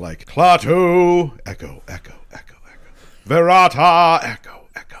big, like Klaatu, echo, echo, echo, echo, Verata, echo,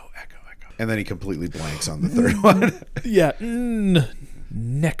 echo, echo, echo. And then he completely blanks on the third one. Yeah.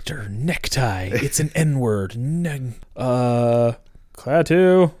 Nectar, necktie. It's an N word. Klaatu,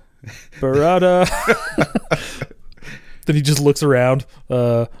 Barada. Then he just looks around.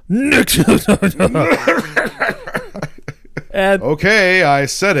 Nectar. And Okay, I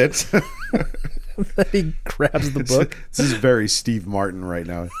said it. then he grabs the book. This is very Steve Martin right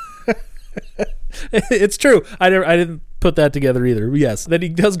now. It's true. I didn't put that together either. Yes. Then he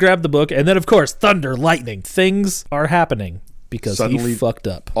does grab the book, and then of course, thunder, lightning, things are happening because Suddenly, he fucked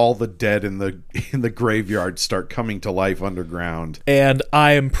up. All the dead in the graveyard start coming to life underground. And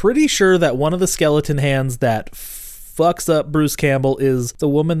I am pretty sure that one of the skeleton hands that fucks up Bruce Campbell is the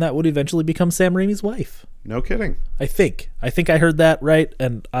woman that would eventually become Sam Raimi's wife. No kidding. I think I heard that right,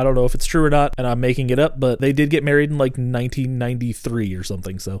 and I don't know if it's true or not, and I'm making it up, but they did get married in like 1993 or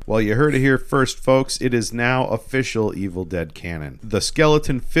something, so. Well, you heard it here first, folks. It is now official Evil Dead canon. The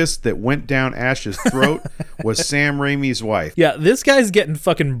skeleton fist that went down Ash's throat was Sam Raimi's wife. Yeah, this guy's getting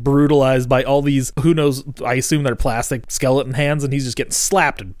fucking brutalized by all these, who knows, I assume they're plastic skeleton hands, and he's just getting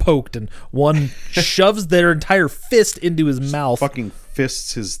slapped and poked, and one shoves their entire fist into his mouth. Fucking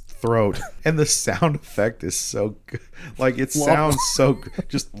fists his throat. And the sound effect is so good. Like, it sounds so good.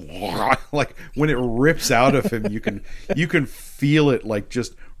 Just like when it rips out of him, you can feel it like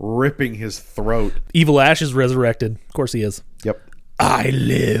just ripping his throat. Evil Ash is resurrected. Of course he is. Yep. I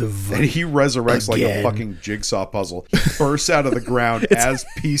live. And he resurrects again. like a fucking jigsaw puzzle. He bursts out of the ground as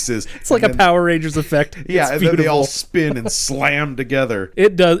pieces. It's like a Power Rangers effect. Yeah, It's and then they all beautiful. spin and slam together.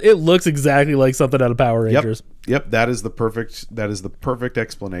 It does. It looks exactly like something out of Power Rangers. Yep, that is the perfect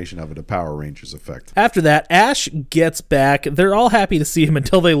explanation of it, a Power Rangers effect. After that, Ash gets back. They're all happy to see him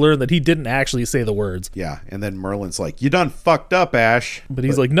until they learn that he didn't actually say the words. Yeah, and then Merlin's like, "You done fucked up, Ash." But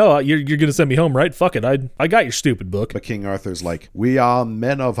he's like, "No, you're gonna send me home, right? Fuck it. I got your stupid book." But King Arthur's like, "We are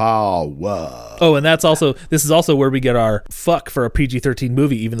men of our word." Oh, and this is also where we get our fuck for a PG-13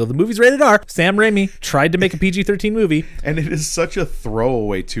 movie, even though the movie's rated R. Sam Raimi tried to make a PG-13 movie. And it is such a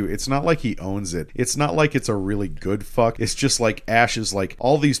throwaway, too. It's not like he owns it. It's not like it's a really good fuck. It's just like Ash is like,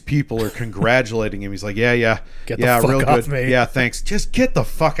 all these people are congratulating him. He's like, yeah, Get the fuck real off good. me. Yeah, thanks. Just get the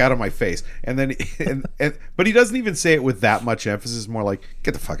fuck out of my face. And then, but he doesn't even say it with that much emphasis. More like,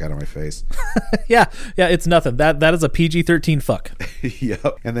 get the fuck out of my face. Yeah, it's nothing. That is a PG-13 fuck.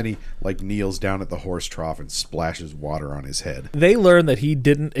 Yep. And then he like kneels down at the horse trough and splashes water on his head. They learn that he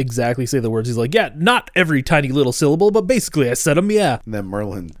didn't exactly say the words. He's like, yeah, not every tiny little syllable, but basically I said them, yeah. And then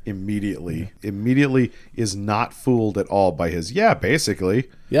Merlin immediately is not fooled at all by his, yeah, basically.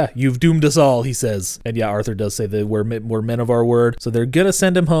 Yeah, you've doomed us all, he says. And yeah, Arthur does say that we're men of our word. So they're gonna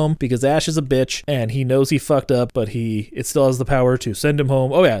send him home because Ash is a bitch and he knows he fucked up, but it still has the power to send him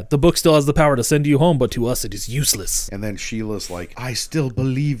home. Oh yeah, the book still has the power to send you home, but to us it is useless. And then Sheila's like, I still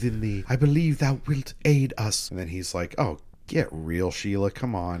believe in thee. I believe thou wilt aid us. And then he's like, oh, get real, Sheila.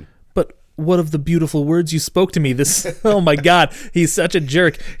 Come on. But what of the beautiful words you spoke to me? This, oh my God, he's such a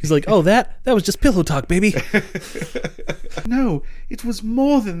jerk. He's like, oh, that was just pillow talk, baby. No, it was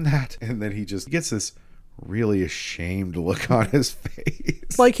more than that. And then he just gets this really ashamed look on his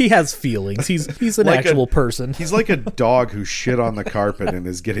face. Like he has feelings. He's an Like actual person. He's like a dog who shit on the carpet and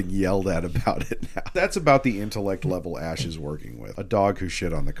is getting yelled at about it now. That's about the intellect level Ash is working with. A dog who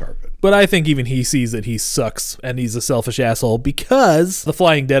shit on the carpet. But I think even he sees that he sucks and he's a selfish asshole because the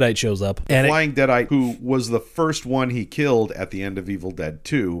Flying Deadite shows up. And Flying Deadite, who was the first one he killed at the end of Evil Dead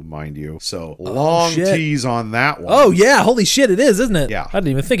 2, mind you. So long shit. tease on that one. oh yeah, holy shit, it is, isn't it? Yeah. I didn't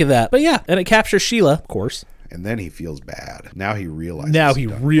even think of that. But yeah, and it captures Sheila, of course. And then he feels bad. Now he realizes. Now he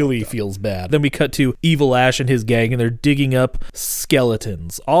really feels bad. Then we cut to Evil Ash and his gang, and they're digging up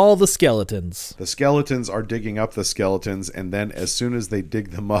skeletons. All the skeletons. The skeletons are digging up the skeletons, and then as soon as they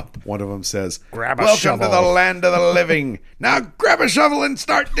dig them up, one of them says, Grab a Welcome shovel." to the land of the living. Now grab a shovel and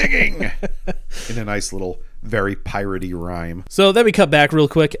start digging. In a nice little, very piratey rhyme. So then we cut back real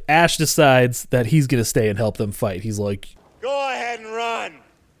quick. Ash decides that he's going to stay and help them fight. He's like, Go ahead and run.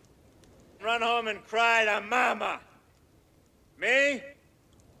 Run home and cry to Mama. Me?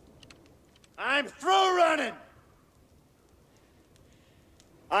 I'm through running.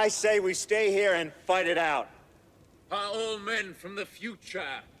 I say we stay here and fight it out. Are all men from the future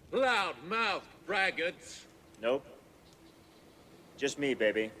loud-mouthed braggarts? Nope. Just me,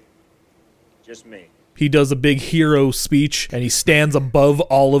 baby. Just me. He does a big hero speech, and he stands above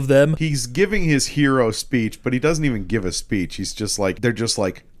all of them. He's giving his hero speech, but he doesn't even give a speech. He's just like, they're just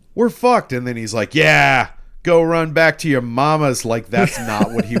like, we're fucked. And then he's like, yeah, go run back to your mama's. Like, that's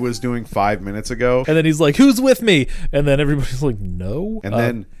not what he was doing 5 minutes ago. And then he's like, who's with me? And then everybody's like, no.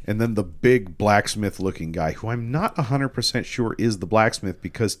 And then the big blacksmith looking guy, who I'm not 100% sure is the blacksmith,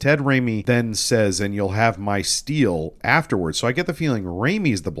 because Ted Raimi then says, and you'll have my steel afterwards. So I get the feeling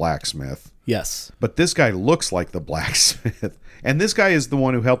Raimi's the blacksmith. Yes. But this guy looks like the blacksmith. And this guy is the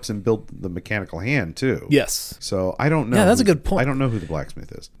one who helps him build the mechanical hand, too. Yes. So I don't know. Yeah, that's a good point. I don't know who the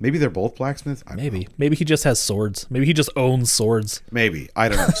blacksmith is. Maybe they're both blacksmiths? I don't know. Maybe he just has swords. Maybe he just owns swords. Maybe. I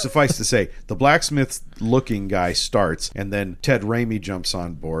don't know. Suffice to say, the blacksmith-looking guy starts, and then Ted Raimi jumps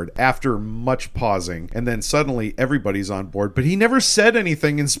on board after much pausing, and then suddenly everybody's on board, but he never said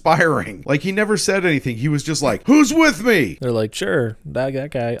anything inspiring. Like, he never said anything. He was just like, who's with me? They're like, sure,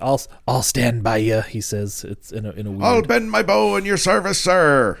 that guy. I'll stand by you, he says. It's in a weird... I'll bend my bow in your service,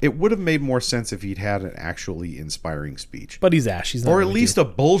 sir. It would have made more sense if he'd had an actually inspiring speech. But he's Ash. He's not or at really least a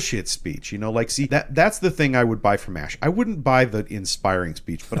bullshit speech. You know, like, see, that's the thing I would buy from Ash. I wouldn't buy the inspiring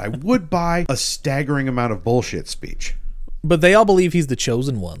speech, but I would buy a staggering amount of bullshit speech. But they all believe he's the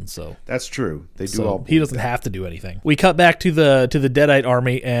chosen one, so that's true. They do so all. He doesn't have to do anything. We cut back to the Deadite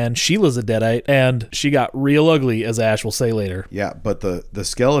army, and Sheila's a Deadite, and she got real ugly, as Ash will say later. Yeah, but the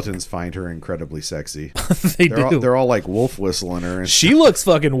skeletons find her incredibly sexy. They're all like wolf whistling her. And she looks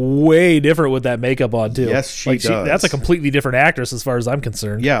fucking way different with that makeup on too. Yes, she does. That's a completely different actress as far as I'm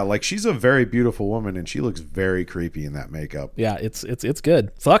concerned. Yeah, like she's a very beautiful woman, and she looks very creepy in that makeup. Yeah, it's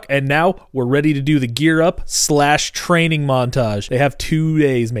good. Fuck, and now we're ready to do the gear up / training montage. They have 2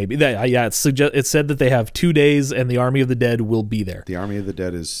 days, maybe. It said that they have 2 days, and the Army of the Dead will be there. The Army of the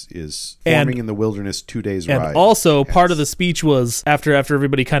Dead is forming in the wilderness 2 days ride. And also, part of the speech was after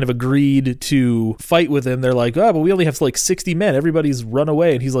everybody kind of agreed to fight with him, they're like, oh, but we only have like 60 men. Everybody's run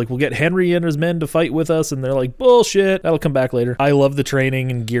away. And he's like, we'll get Henry and his men to fight with us. And they're like, bullshit. That'll come back later. I love the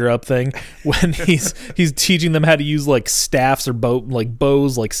training and gear up thing when he's teaching them how to use like staffs or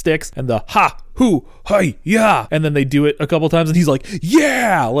bows, like sticks, and the ha, hoo, hi, yeah. And then they do it a couple times and he's like,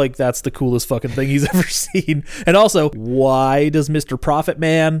 yeah, like that's the coolest fucking thing he's ever seen. And also, why does Mr. Prophet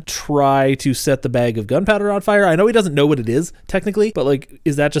Man try to set the bag of gunpowder on fire? I know he doesn't know what it is technically, but like,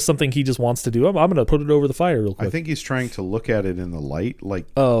 is that just something he just wants to do? I'm going to put it over the fire real quick. I think he's trying to look at it in the light. Like,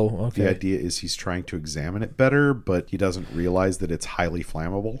 oh, okay. The idea is he's trying to examine it better, but he doesn't realize that it's highly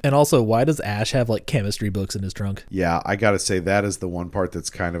flammable. And also, why does Ash have like chemistry books in his trunk? Yeah, I got to say that is the one part that's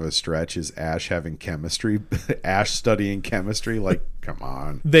kind of a stretch, is Ash having chemistry, Ash studying chemistry. Like, come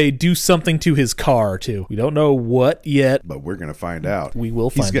on. They do something to his car too. We don't know what yet, but we're gonna find out. We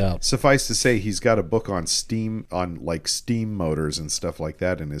will find out. Suffice to say, he's got a book on steam motors and stuff like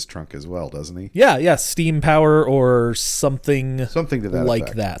that in his trunk as well, doesn't he? Yeah, steam power or something to that like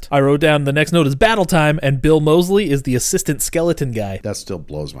effect. that. I wrote down the next note is battle time, and Bill Moseley is the assistant skeleton guy. That still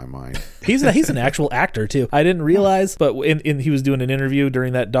blows my mind. He's an actual actor too. I didn't realize, but he was doing an interview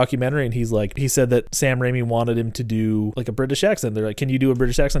during that documentary, and he said that Sam Raimi wanted him to do like a British accent. They're like, can you do a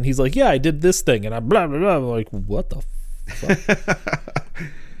British accent? He's like, yeah, I did this thing, and I'm blah blah blah. I'm like, what the fuck?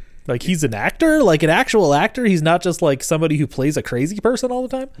 Like, he's an actor, like an actual actor. He's not just like somebody who plays a crazy person all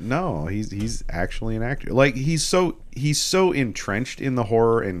the time. No, he's actually an actor. Like, he's so entrenched in the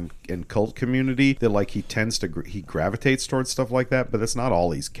horror and cult community that like he gravitates towards stuff like that. But that's not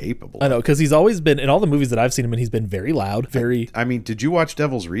all he's capable of. I know, because he's always been in all the movies that I've seen him in. He's been very loud, very. I mean, did you watch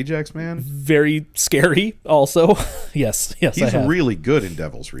Devil's Rejects, man? Very scary. Also, yes, he's really good in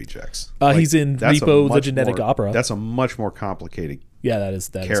Devil's Rejects. He's in Repo: The Genetic Opera. That's a much more complicated. Yeah, that is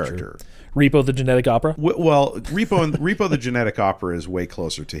character. Is true. Repo: The Genetic Opera? Well, Repo the Genetic Opera is way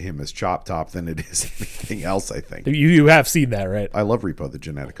closer to him as Chop Top than it is anything else, I think. You have seen that, right? I love Repo the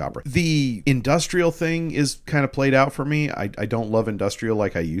Genetic Opera. The industrial thing is kind of played out for me. I don't love industrial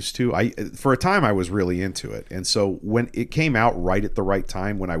like I used to. For a time, I was really into it. And so when it came out right at the right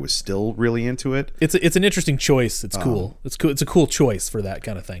time, when I was still really into it. It's an interesting choice. It's cool. It's cool. It's a cool choice for that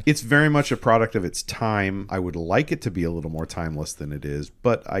kind of thing. It's very much a product of its time. I would like it to be a little more timeless than it is,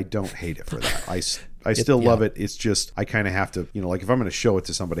 but I don't hate it for that. I still love it. It's just I kind of have to, like if I'm going to show it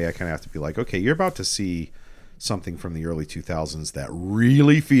to somebody, I kind of have to be like, okay, you're about to see something from the early 2000s that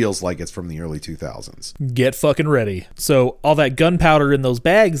really feels like it's from the early 2000s. Get fucking ready. So all that gunpowder in those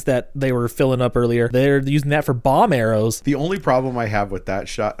bags that they were filling up earlier, they're using that for bomb arrows. The only problem I have with that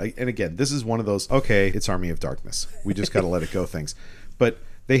shot, and again, this is one of those, okay, it's Army of Darkness. We just got to let it go things. But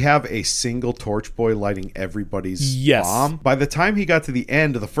They have a single torch boy lighting everybody's Yes. bomb. By the time he got to the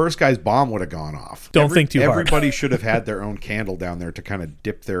end, the first guy's bomb would have gone off. Don't think too hard. Everybody should have had their own candle down there to kind of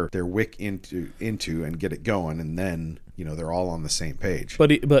dip their wick into and get it going, and then they're all on the same page.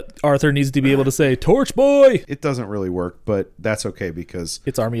 But Arthur needs to be able to say "Torch Boy." It doesn't really work, but that's okay because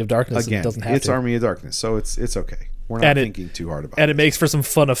It's Army of Darkness. again, and it doesn't have it's to. Army of Darkness, so it's okay. We're not thinking too hard about it. And it makes for some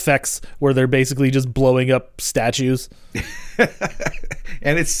fun effects where they're basically just blowing up statues.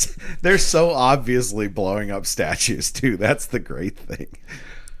 And they're so obviously blowing up statues too. That's the great thing.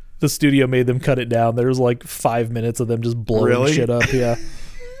 The studio made them cut it down. There's like 5 minutes of them just blowing shit up. Yeah.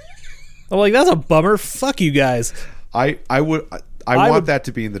 I'm like, that's a bummer. Fuck you guys. I want that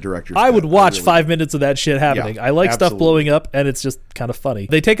to be in the director's I cut. would watch really 5 minutes of that shit happening. Yeah, I like stuff absolutely. blowing up, and it's just kind of funny.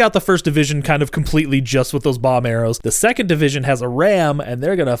 They take out the first division kind of completely just with those bomb arrows. The second division has a ram, and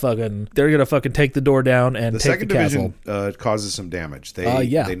they're gonna fucking take the door down and The take second the castle. division causes some damage. They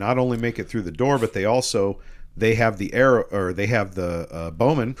Yeah. not only make it through the door, but they have the arrow, or they have the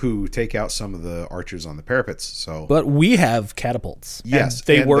bowmen who take out some of the archers on the parapets. So, But we have catapults. yes, and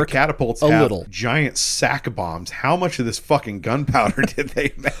they and work the catapults a have little. giant sack bombs. How much of this fucking gunpowder did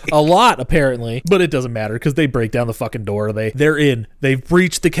they make? A lot, apparently, but it doesn't matter because they break down the fucking door. They're in. They've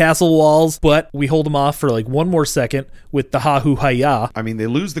breached the castle walls, but we hold them off for like one more second with the Ha-Hu Hi-Ya. I mean, they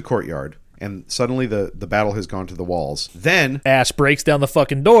lose the courtyard, and suddenly the battle has gone to the walls. Then Ash breaks down the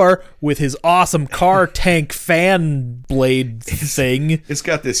fucking door with his awesome car tank fan blade thing. it's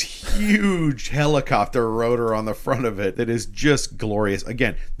got this huge helicopter rotor on the front of it that is just glorious.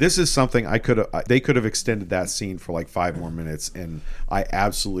 Again, this is something they could have extended that scene for like 5 more minutes, and I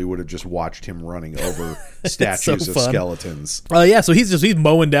absolutely would have just watched him running over statues of fun. skeletons. Yeah, so he's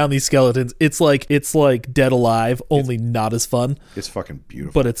mowing down these skeletons. It's like Dead Alive, only not as fun, It's fucking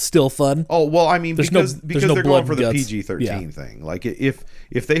beautiful. but it's still fun. Oh, well, I mean, There's because no they're blood going for the and guts. PG-13 Yeah. thing. Like,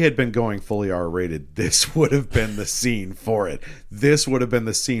 if they had been going fully R-rated, this would have been the scene for it. This would have been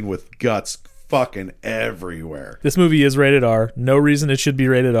the scene with guts fucking everywhere. This movie is rated R. No reason it should be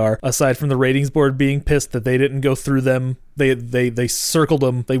rated R, aside from the ratings board being pissed that they didn't go through them. They circled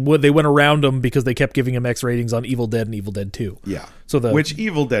them. They went around them because they kept giving them X ratings on Evil Dead and Evil Dead 2. Yeah. So which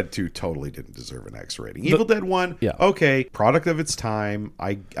Evil Dead 2 totally didn't deserve an X rating. Evil Dead 1, yeah. okay, product of its time.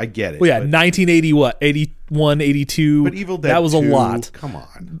 I get it. Well, yeah, but 1980 what? 81, 82. But Evil Dead that was 2, a lot. Come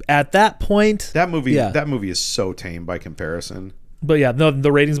on. At that point, That movie yeah. that movie is so tame by comparison. But yeah, no,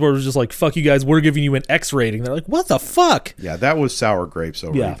 the ratings board was just like, fuck you guys, we're giving you an X rating. They're like, what the fuck? Yeah, that was sour grapes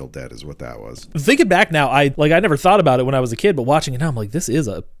over Yeah. Evil Dead is what that was. Thinking back now, I never thought about it when I was a kid, but watching it now, I'm like, this is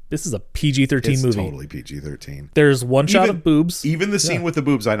a PG-13 It's movie. totally PG-13. There's one shot of boobs. Even the scene with the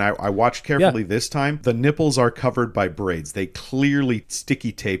boobs, and I watched carefully this time, the nipples are covered by braids. They clearly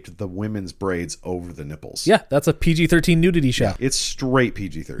sticky taped the women's braids over the nipples. Yeah, that's a PG-13 nudity shot. It's straight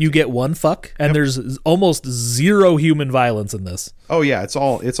PG-13. You get one fuck, and there's almost zero human violence in this. Oh yeah, it's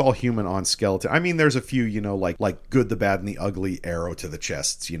all human on skeleton. I mean, there's a few, like Good, the Bad, and the Ugly, arrow to the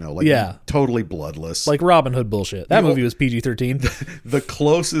chests, like Yeah. totally bloodless. Like Robin Hood bullshit. That movie was PG-13. The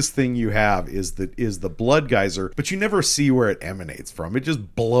closest thing you have is the blood geyser, but you never see where it emanates from. It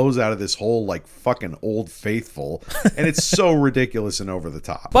just blows out of this hole like fucking Old Faithful, and it's so ridiculous and over the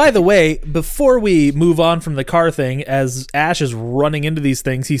top. By the way, before we move on from the car thing, as Ash is running into these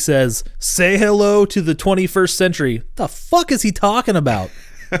things, he says, "Say hello to the 21st century." The fuck is he talking about?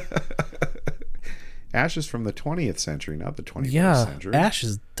 Ash is from the 20th century, not the 21st Yeah, century. Ash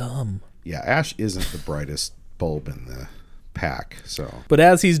is dumb. Yeah, Ash isn't the brightest bulb in the pack, so... But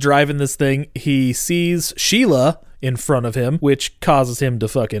as he's driving this thing, he sees Sheila in front of him, which causes him to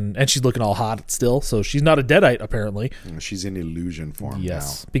fucking... And she's looking all hot still, so she's not a Deadite, apparently. She's in illusion form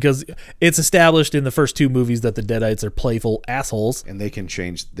Yes, now. because it's established in the first 2 movies that the Deadites are playful assholes. And they can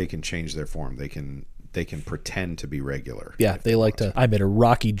change their form. They can pretend to be regular. Yeah, if they like want to. I made a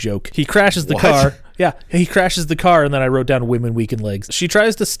Rocky joke. He crashes the What? car. Yeah, he crashes the car, and then I wrote down women weak in legs. She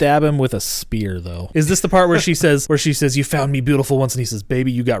tries to stab him with a spear, though. Is this the part where she says, "You found me beautiful once," and he says,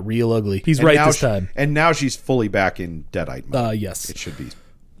 "Baby, you got real ugly." He's And right now this time. And now she's fully back in Deadite mode. Yes. It should be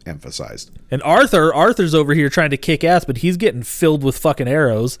emphasized. And Arthur's over here trying to kick ass, but he's getting filled with fucking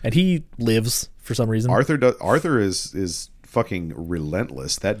arrows, and he lives for some reason. Arthur is fucking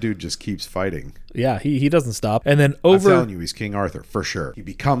relentless. That dude just keeps fighting. Yeah, he doesn't stop. And then I'm telling you, he's King Arthur for sure. He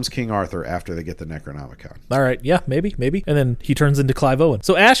becomes King Arthur after they get the Necronomicon. All right, yeah, maybe. And then he turns into Clive Owen.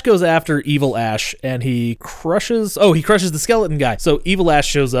 So Ash goes after Evil Ash, and he crushes the skeleton guy. So Evil Ash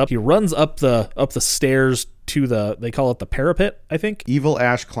shows up. He runs up the stairs to they call it the parapet, I think. Evil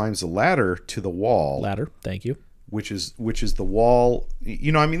Ash climbs the ladder to the wall. Ladder, thank you. which is the wall.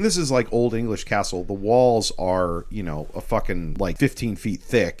 You know, I mean, this is like old English castle. The walls are, you know, a fucking like 15 feet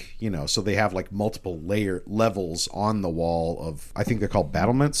thick, you know, so they have like multiple levels on the wall of, I think they're called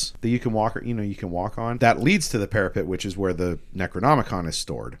battlements that you can walk on. That leads to the parapet, which is where the Necronomicon is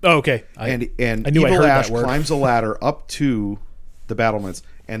stored. Oh, okay. And I knew I Evil heard Ash that word. climbs a ladder up to the battlements,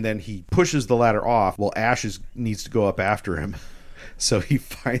 and then he pushes the ladder off. Well, Ash needs to go up after him. So he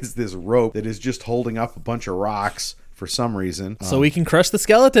finds this rope that is just holding up a bunch of rocks for some reason. So he can crush the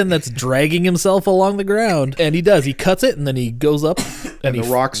skeleton that's dragging himself along the ground. And he does. He cuts it, and then he goes up, and the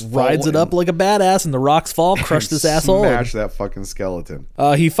he rocks rides fall it up like a badass, and the rocks fall, crush this asshole. Smash that fucking skeleton.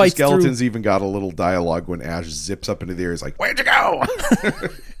 He fights The skeleton's even got a little dialogue when Ash zips up into the air. He's like, "Where'd you go?"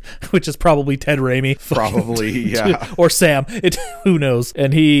 which is probably Ted Raimi. Probably, yeah. Or Sam. Who knows?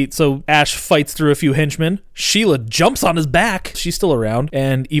 And so Ash fights through a few henchmen. Sheila jumps on his back. She's still around.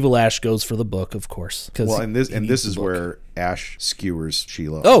 And Evil Ash goes for the book, of course. Well, and this is where Ash skewers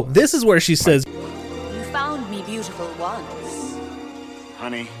Sheila. Oh, this is where she says, You found me beautiful once.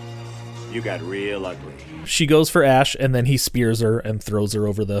 Honey, you got real ugly. she goes for Ash, and then he spears her and throws her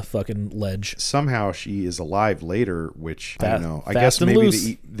over the fucking ledge. Somehow she is alive later, which I don't know. I Fast guess and maybe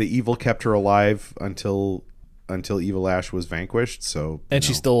loose. the evil kept her alive until Evil Ash was vanquished. So And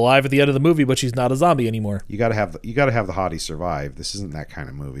she's still alive at the end of the movie, but she's not a zombie anymore. you gotta have the hottie survive. This isn't that kind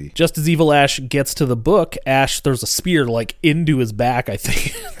of movie. Just as Evil Ash gets to the book, Ash throws a spear like into his back, I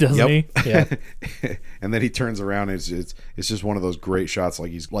think, doesn't he? Yeah. And then he turns around and it's just one of those great shots.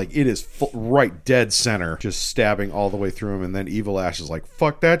 Like he's like, it is right dead center, just stabbing all the way through him. And then Evil Ash is like,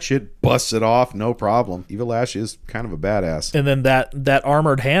 fuck that shit, busts it off, no problem. Evil Ash is kind of a badass. And then that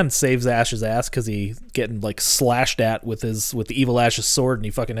armored hand saves Ash's ass because he getting like slashed at with the Evil Ash's sword, and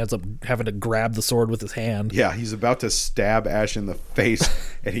he fucking ends up having to grab the sword with his hand. Yeah, he's about to stab Ash in the face,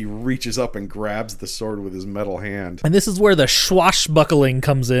 and he reaches up and grabs the sword with his metal hand. And this is where the swashbuckling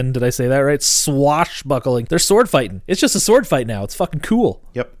comes in. Did I say that right? Swashbuckling. They're sword fighting. It's just a sword fight now. It's fucking cool.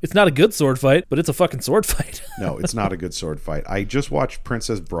 Yep. It's not a good sword fight, but it's a fucking sword fight. No, it's not a good sword fight. I just watched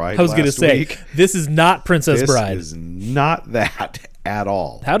Princess Bride I was going to last say, week. this is not Princess Bride. This is not that at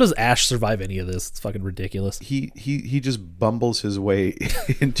all. How does Ash survive any of this? It's fucking ridiculous. He just bumbles his way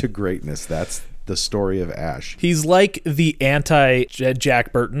into greatness. That's the story of Ash. He's like the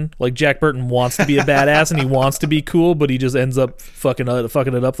anti-Jack Burton. Like, Jack Burton wants to be a badass and he wants to be cool, but he just ends up fucking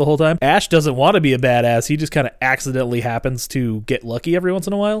it up the whole time. Ash doesn't want to be a badass. He just kind of accidentally happens to get lucky every once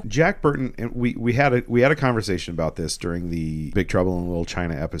in a while. Jack Burton, and we had a conversation about this during the Big Trouble in Little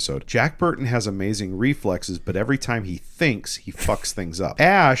China episode. Jack Burton has amazing reflexes, but every time he thinks, he fucks things up.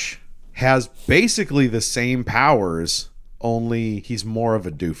 Ash has basically the same powers, only he's more of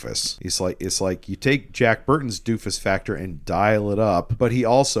a doofus. It's like you take Jack Burton's doofus factor and dial it up, but he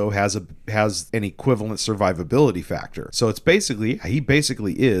also has an equivalent survivability factor. So he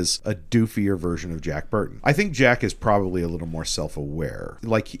basically is a doofier version of Jack Burton. I think Jack is probably a little more self-aware.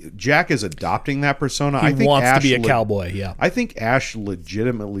 Like, Jack is adopting that persona. He I think wants Ash to be a cowboy, yeah. I think Ash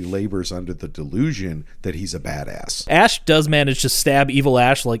legitimately labors under the delusion that he's a badass. Ash does manage to stab Evil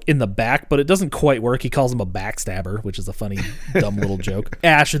Ash like in the back, but it doesn't quite work. He calls him a backstabber, which is a funny, dumb little joke.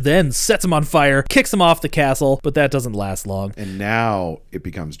 Ash then sets him on fire, kicks him off the castle, but that doesn't last long. And now it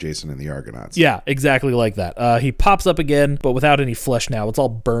becomes Jason and the Argonauts. Yeah, exactly like that. He pops up again, but without any flesh now. It's all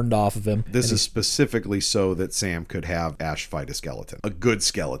burned off of him. This is specifically so that Sam could have Ash fight a skeleton. A good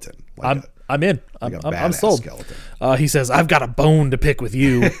skeleton. I'm in. Like a I'm badass sold. skeleton. He says, I've got a bone to pick with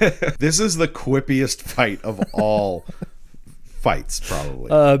you. This is the quippiest fight of all fights,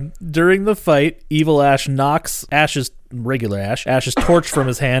 probably. During the fight, Evil Ash knocks Ash's torch from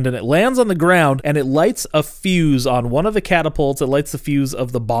his hand, and it lands on the ground, and it lights a fuse on one of the catapults. It lights the fuse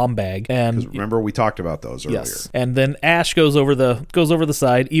of the bomb bag. And remember, we talked about those earlier. yes. And then Ash goes over the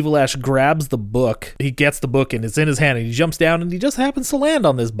side. Evil Ash grabs the book. He gets the book, and it's in his hand, and he jumps down, and he just happens to land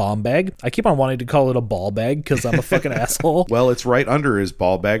on this bomb bag. I keep on wanting to call it a ball bag because I'm a fucking asshole. Well, it's right under his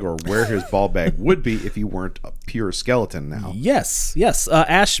ball bag, or where his ball bag would be if he weren't a pure skeleton now. Yes.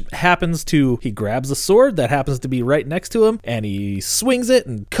 Ash he grabs a sword that happens to be right next to him, and he swings it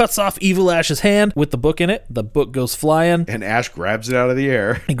and cuts off Evil Ash's hand with the book in it. The book goes flying. And Ash grabs it out of the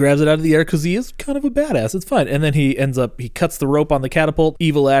air. He grabs it out of the air because he is kind of a badass. It's fine. And then he cuts the rope on the catapult.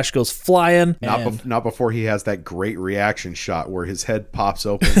 Evil Ash goes flying. Not before he has that great reaction shot where his head pops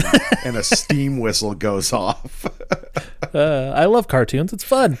open and a steam whistle goes off. I love cartoons. It's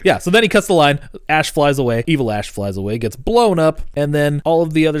fun. Yeah, so then he cuts the line. Ash flies away. Evil Ash flies away, gets blown up, and then all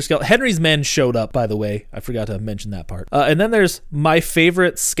of the other Henry's men showed up, by the way. I forgot to mention that part. And then there's my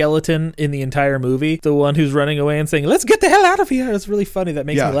favorite skeleton in the entire movie, the one who's running away and saying, "Let's get the hell out of here." It's really funny. That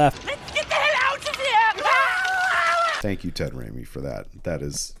makes me laugh. Let's get the hell out of here! Thank you, Ted Raimi, for that.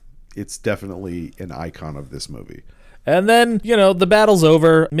 It's definitely an icon of this movie. And then, the battle's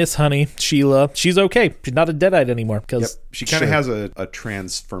over. Miss Honey, Sheila, she's okay. She's not a Deadite anymore. She kind of has a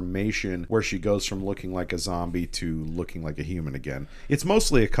transformation where she goes from looking like a zombie to looking like a human again. It's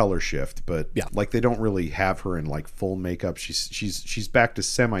mostly a color shift, but they don't really have her in like full makeup. She's back to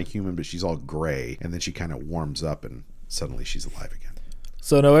semi-human, but she's all gray, and then she kind of warms up and suddenly she's alive again.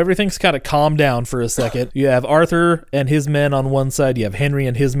 So no, everything's kind of calmed down for a second. You have Arthur and his men on one side. You have Henry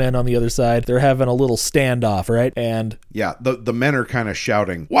and his men on the other side. They're having a little standoff, right? And yeah, the men are kind of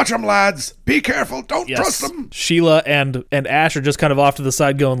shouting, "Watch them, lads! Be careful! Don't trust them!" Sheila and Ash are just kind of off to the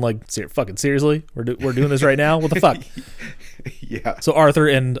side, going like, "Fucking seriously, we're doing this right now? What the fuck?" Yeah. So Arthur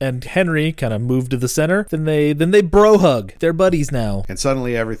and Henry kind of move to the center. Then they bro hug. They're buddies now. And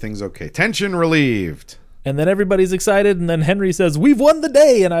suddenly everything's okay. Tension relieved. And then everybody's excited, and then Henry says, "We've won the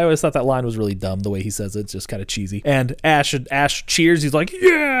day!" And I always thought that line was really dumb, the way he says it. It's just kind of cheesy. And Ash cheers. He's like,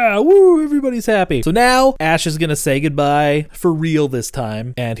 "Yeah! Woo! Everybody's happy." So now Ash is going to say goodbye for real this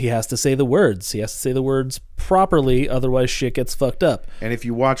time, and he has to say the words. He has to say the words properly, otherwise shit gets fucked up. And if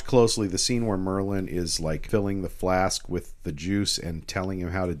you watch closely, the scene where Merlin is like filling the flask with the juice and telling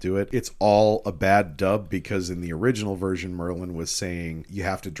him how to do it, it's all a bad dub, because in the original version Merlin was saying you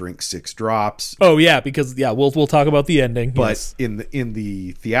have to drink 6 drops. Oh yeah, because we'll talk about the ending. But yes. in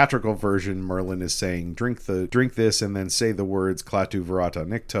the theatrical version, Merlin is saying drink this and then say the words Klaatu Verata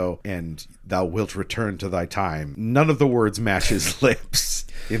Nikto and thou wilt return to thy time. None of the words match his lips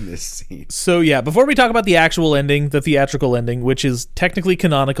in this scene. So yeah, before we talk about the actual ending, the theatrical ending, which is technically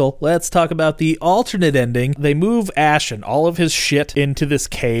canonical, let's talk about the alternate ending. They move Ash and all of his shit into this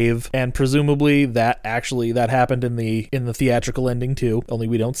cave, and presumably that happened in the theatrical ending too, only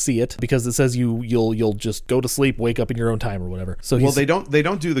we don't see it because it says you'll just go to sleep, wake up in your own time or whatever. So they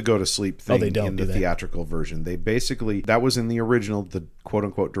don't do the go to sleep thing in the that. theatrical version. They basically, that was in the original, the quote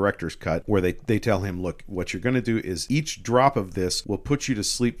unquote director's cut, where they tell him, look, what you're going to do is each drop of this will put you to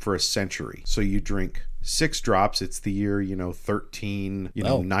sleep for a century. So you drink 6 drops. It's the year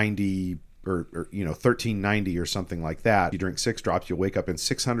 1390 or 1390 or something like that. You drink 6 drops, you'll wake up in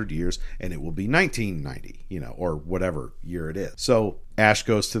 600 years, and it will be 1990, or whatever year it is. So Ash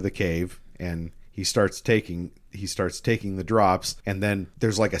goes to the cave and he starts taking the drops, and then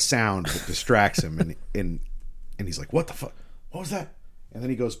there's like a sound that distracts him, and he's like, "What the fuck? What was that?" And then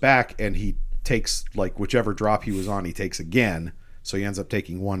he goes back and he takes like whichever drop he was on, he takes again. So he ends up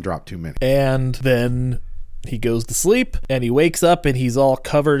taking 1 drop too many. And then he goes to sleep, and he wakes up, and he's all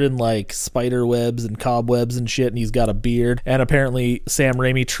covered in like spider webs and cobwebs and shit, and he's got a beard. And apparently Sam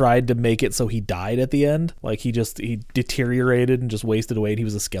Raimi tried to make it so he died at the end. Like he deteriorated and just wasted away, and he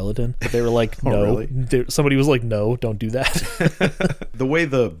was a skeleton. But they were like, no. Really? Somebody was like, no, don't do that. The way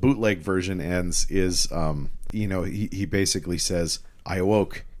the bootleg version ends is, he basically says, "I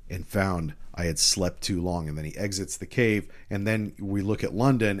awoke and found I had slept too long," and then he exits the cave, and then we look at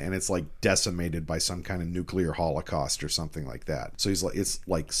London and it's like decimated by some kind of nuclear holocaust or something like that. So it's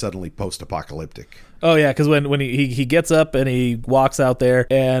like suddenly post-apocalyptic. Oh yeah, because when he gets up and he walks out there,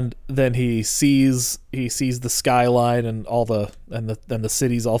 and then he sees the skyline and all the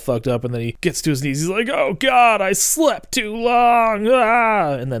city's all fucked up, and then he gets to his knees. He's like, "Oh God, I slept too long!"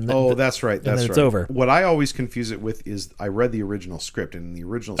 And then that's right. That's right. It's over. What I always confuse it with is I read the original script, and in the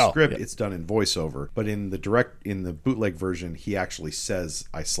original script it's done in voiceover, but in the bootleg version he actually says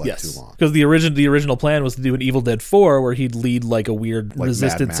I slept too long. Because the original plan was to do an Evil Dead 4 where he'd lead like a weird like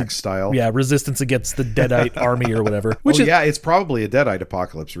resistance Mad Max style. Yeah, resistance against the Deadite army or whatever. It's probably a Deadite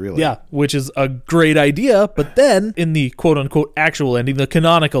apocalypse, really. Yeah, which is a great idea. But then in the quote unquote actual ending, the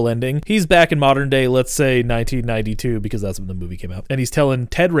canonical ending, he's back in modern day, let's say 1992, because that's when the movie came out, and he's telling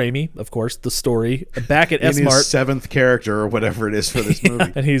Ted Raimi, of course, the story back at in S-Mart. His 7th character or whatever it is for this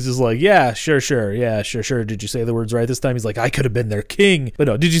movie. And he's just like, "Yeah, sure. Yeah, sure. Did you say the words right this time?" He's like, "I could have been their king." But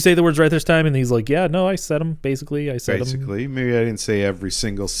no, "Did you say the words right this time?" And he's like, "Yeah, no, I said them. Basically, I said them." Maybe I didn't say every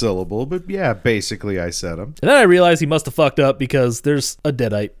single syllable, but yeah, basically I said them. And then I realized he must have fucked up because there's a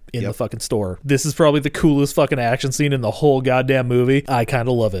Deadite in the fucking store. This is probably the coolest fucking action scene in the whole goddamn movie. I kind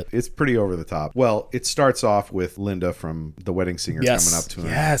of love it. It's pretty over the top. Well, it starts off with Linda from The Wedding Singer coming up to him.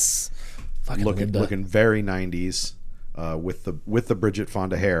 Yes. Fucking looking very 90s with the Bridget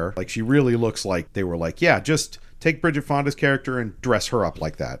Fonda hair. Like, she really looks like they were like, yeah, just take Bridget Fonda's character and dress her up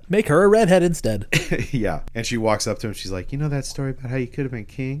like that. Make her a redhead instead. Yeah. And she walks up to him. She's like, "You know that story about how you could have been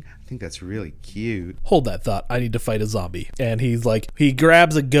king? I think that's really cute." Hold that thought. I need to fight a zombie. And he's like, he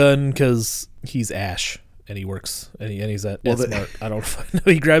grabs a gun because he's Ash. and he works, and he's at Smart. I don't know.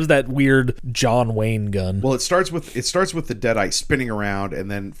 He grabs that weird John Wayne gun. Well, it starts with the Deadite spinning around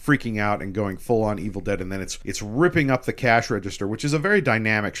and then freaking out and going full on Evil Dead, and then it's ripping up the cash register, which is a very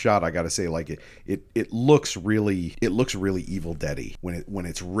dynamic shot. I got to say, like it looks really Evil Dead-y when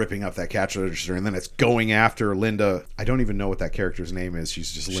it's ripping up that cash register, and then it's going after Linda. I don't even know what that character's name is.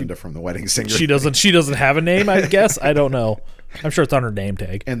 She's just Linda from The Wedding Singer. She doesn't have a name, I guess. I don't know. I'm sure it's on her name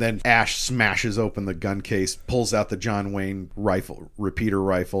tag. And then Ash smashes open the gun case, pulls out the John Wayne repeater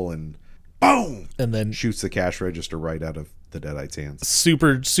rifle, and boom! And then shoots the cash register right out of the Deadite's hands.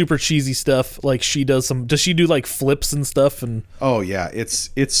 Super, super cheesy stuff. Like she does she do like flips and stuff? And oh yeah,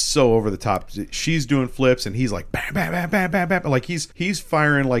 it's so over the top. She's doing flips and he's like bam, bam, bam, bam, bam, bam. Like he's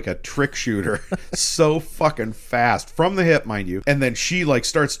firing like a trick shooter, so fucking fast from the hip, mind you. And then she like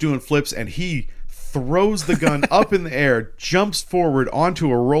starts doing flips and he throws the gun up in the air, jumps forward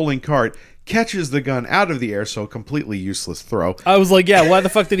onto a rolling cart, catches the gun out of the air, so a completely useless throw. I was like, yeah, why the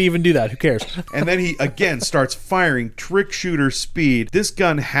fuck did he even do that? Who cares? And then he again starts firing trick shooter speed. This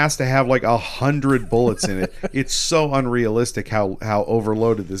gun has to have like 100 bullets in it. It's so unrealistic how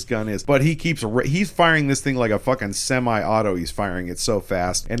overloaded this gun is. But he's firing this thing like a fucking semi-auto. He's firing it so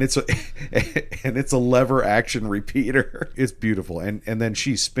fast, and it's a lever action repeater. It's beautiful. And then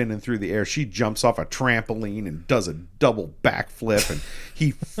she's spinning through the air. She jumps off a trampoline and does a double backflip, and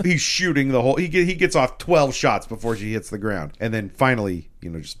he's shooting the whole. He gets off 12 shots before she hits the ground, and then finally,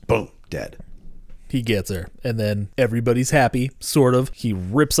 just boom, dead. He gets her, and then everybody's happy, sort of. He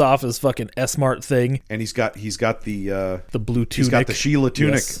rips off his fucking S-Mart thing, and he's got the blue tunic. He's got the Sheila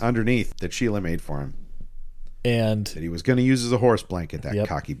tunic underneath that Sheila made for him. And that he was going to use as a horse blanket, that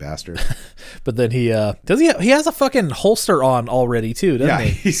cocky bastard. But then he has a fucking holster on already too, doesn't he?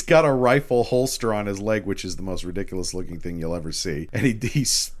 Yeah, he's got a rifle holster on his leg, which is the most ridiculous looking thing you'll ever see. And he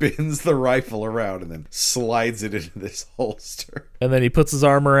spins the rifle around and then slides it into this holster. And then he puts his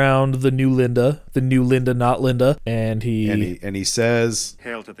arm around the new Linda, not Linda, and he says,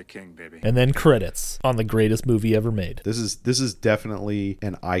 "Hail to the king, baby." And then credits on the greatest movie ever made. This is definitely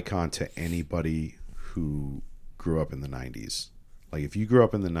an icon to anybody who grew up in the 90s. Like, if you grew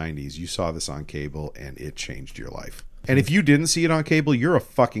up in the 90s, you saw this on cable and it changed your life. And if you didn't see it on cable, you're a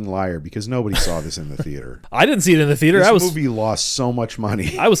fucking liar, because nobody saw this in the theater. I didn't see it in the theater. This movie lost so much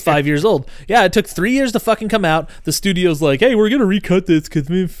money. I was 5 years old. Yeah, it took 3 years to fucking come out. The studio's like, hey, we're going to recut this because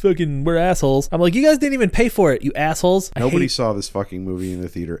we're assholes. I'm like, you guys didn't even pay for it, you assholes. Nobody saw this fucking movie in the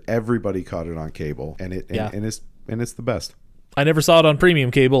theater. Everybody caught it on cable, and it's the best. I never saw it on premium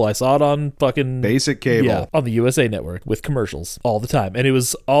cable. I saw it on fucking basic cable. Yeah, on the USA Network with commercials all the time. And it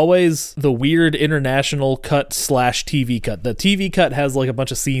was always the weird international cut / TV cut. The TV cut has like a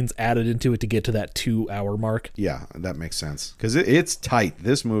bunch of scenes added into it to get to that 2-hour mark. Yeah, that makes sense. Because it's tight.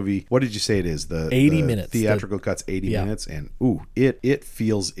 This movie, what did you say it is? The 80 minutes. Theatrical cut's 80 minutes. And it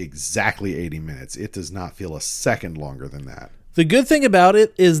feels exactly 80 minutes. It does not feel a second longer than that. The good thing about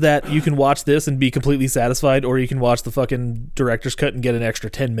it is that you can watch this and be completely satisfied, or you can watch the fucking director's cut and get an extra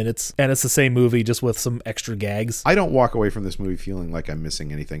 10 minutes, and it's the same movie just with some extra gags. I don't walk away from this movie feeling like I'm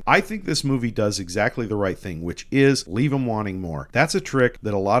missing anything. I think this movie does exactly the right thing, which is leave them wanting more. That's a trick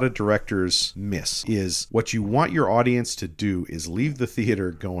that a lot of directors miss, is what you want your audience to do is leave the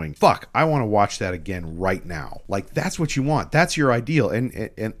theater going, fuck, I want to watch that again right now. Like, that's what you want. That's your ideal. And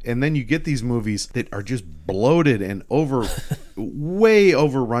then you get these movies that are just bloated and way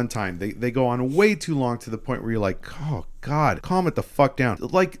over runtime. They go on way too long, to the point where you're like, oh god, calm it the fuck down.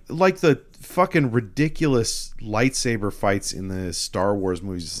 Like the fucking ridiculous lightsaber fights in the Star Wars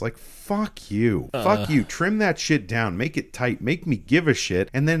movies. It's like, fuck you. Fuck you. Trim that shit down. Make it tight. Make me give a shit,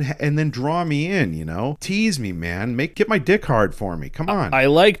 and then draw me in, Tease me, man. Get my dick hard for me. Come on. I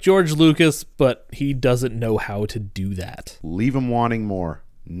like George Lucas, but he doesn't know how to do that. Leave him wanting more,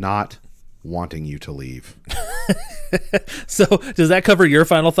 not wanting you to leave. So does that cover your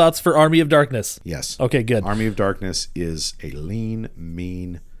final thoughts for Army of Darkness? Yes. Okay, good. Army of Darkness is a lean,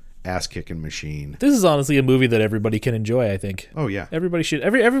 mean, ass-kicking machine. This is honestly a movie that everybody can enjoy, I think. Oh yeah. Everybody should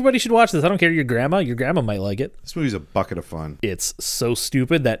watch this. I don't care your grandma might like it. This movie's a bucket of fun. It's so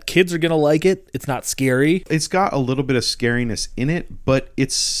stupid that kids are going to like it. It's not scary. It's got a little bit of scariness in it, but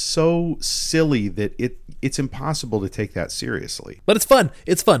it's so silly that it's impossible to take that seriously. But it's fun.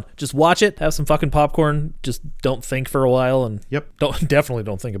 It's fun. Just watch it, have some fucking popcorn, just don't think for a while, and definitely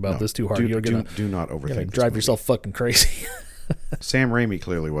don't think about this too hard. Do not overthink. Drive yourself fucking crazy. Sam Raimi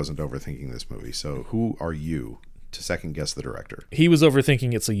clearly wasn't overthinking this movie, so who are you to second guess the director? He was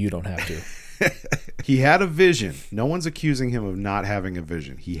overthinking it, so you don't have to. He had a vision. No one's accusing him of not having a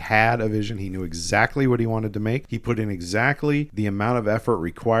vision. He had a vision. He knew exactly what he wanted to make. He put in exactly the amount of effort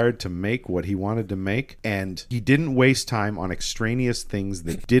required to make what he wanted to make, and he didn't waste time on extraneous things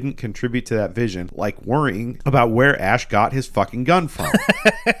that didn't contribute to that vision, like worrying about where Ash got his fucking gun from.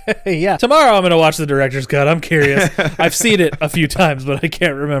 Yeah. Tomorrow I'm going to watch the director's cut. I'm curious. I've seen it a few times, but I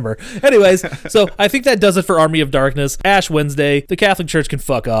can't remember. Anyways, so I think that does it for Army of Darkness. Ash Wednesday. The Catholic Church can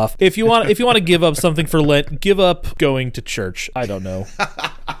fuck off. If you want to give up something for Lent, give up going to church. I don't know.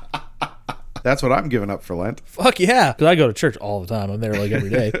 That's what I'm giving up for Lent. Fuck yeah. Because I go to church all the time. I'm there like every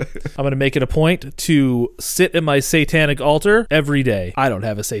day. I'm going to make it a point to sit at my satanic altar every day. I don't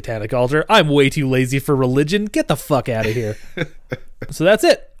have a satanic altar. I'm way too lazy for religion. Get the fuck out of here. So that's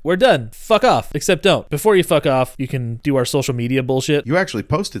it. We're done. Fuck off. Except don't. Before you fuck off, you can do our social media bullshit. You actually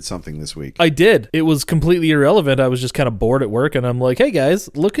posted something this week. I did. It was completely irrelevant. I was just kind of bored at work, and I'm like, hey guys,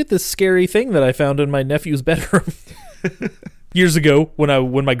 look at this scary thing that I found in my nephew's bedroom. Years ago,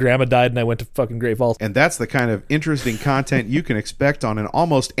 when my grandma died and I went to fucking Great Falls. And that's the kind of interesting content you can expect on an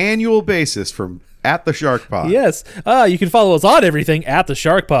almost annual basis from at the Shark Pod. Yes. You can follow us on everything at the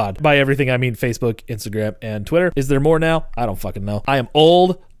Shark Pod. By everything, I mean Facebook, Instagram, and Twitter. Is there more now? I don't fucking know. I am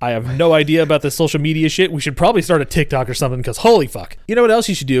old. I have no idea about this social media shit. We should probably start a TikTok or something because holy fuck. You know what else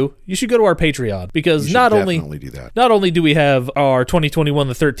you should do? You should go to our Patreon because not only do we have our 2021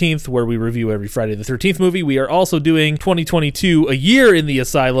 the 13th where we review every Friday the 13th movie, we are also doing 2022 A Year in the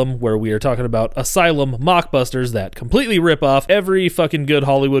Asylum where we are talking about asylum mockbusters that completely rip off every fucking good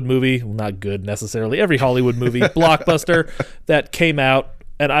Hollywood movie. Well, not good necessarily. Every Hollywood movie blockbuster that came out.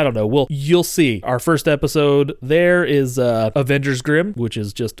 And I don't know, you'll see. Our first episode there is Avengers Grimm, which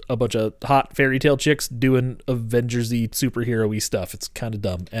is just a bunch of hot fairy tale chicks doing Avengers-y, superhero-y stuff. It's kind of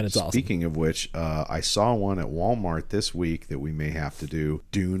dumb, and it's awesome. Speaking of which, I saw one at Walmart this week that we may have to do.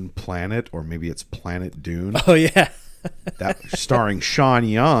 Dune Planet, or maybe it's Planet Dune. Oh, yeah. That starring Sean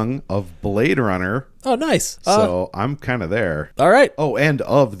Young of Blade Runner. Oh, nice. So I'm kind of there. All right. Oh, and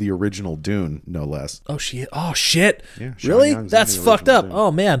of the original Dune, no less. Oh, shit. Oh, shit. Yeah, really? That's fucked up. Dune.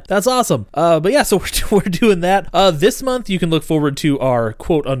 Oh, man. That's awesome. But yeah, so we're doing that. This month, you can look forward to our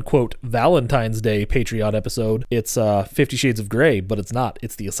quote-unquote Valentine's Day Patreon episode. It's 50 Shades of Grey, but it's not.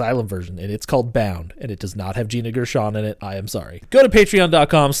 It's the Asylum version, and it's called Bound, and it does not have Gina Gershon in it. I am sorry. Go to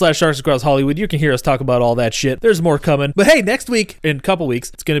patreon.com/SharksAcrossHollywood. You can hear us talk about all that shit. There's more coming. But hey, next week, in a couple weeks,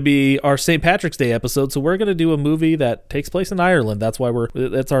 it's going to be our St. Patrick's Day episode. So we're going to do a movie that takes place in Ireland. That's why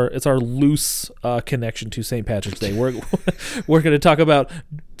it's our loose connection to St. Patrick's Day. We're going to talk about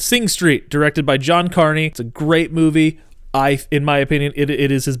Sing Street, directed by John Carney. It's a great movie. In my opinion, it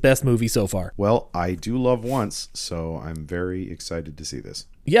is his best movie so far. Well, I do love Once, so I'm very excited to see this.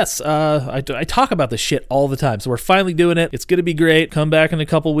 Yes, I talk about this shit all the time, so we're finally doing it. It's going to be great. Come back in a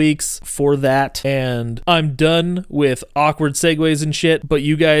couple weeks for that, and I'm done with awkward segues and shit, but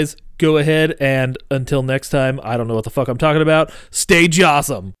you guys go ahead, and until next time, I don't know what the fuck I'm talking about. Stay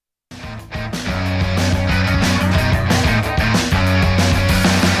jawsome.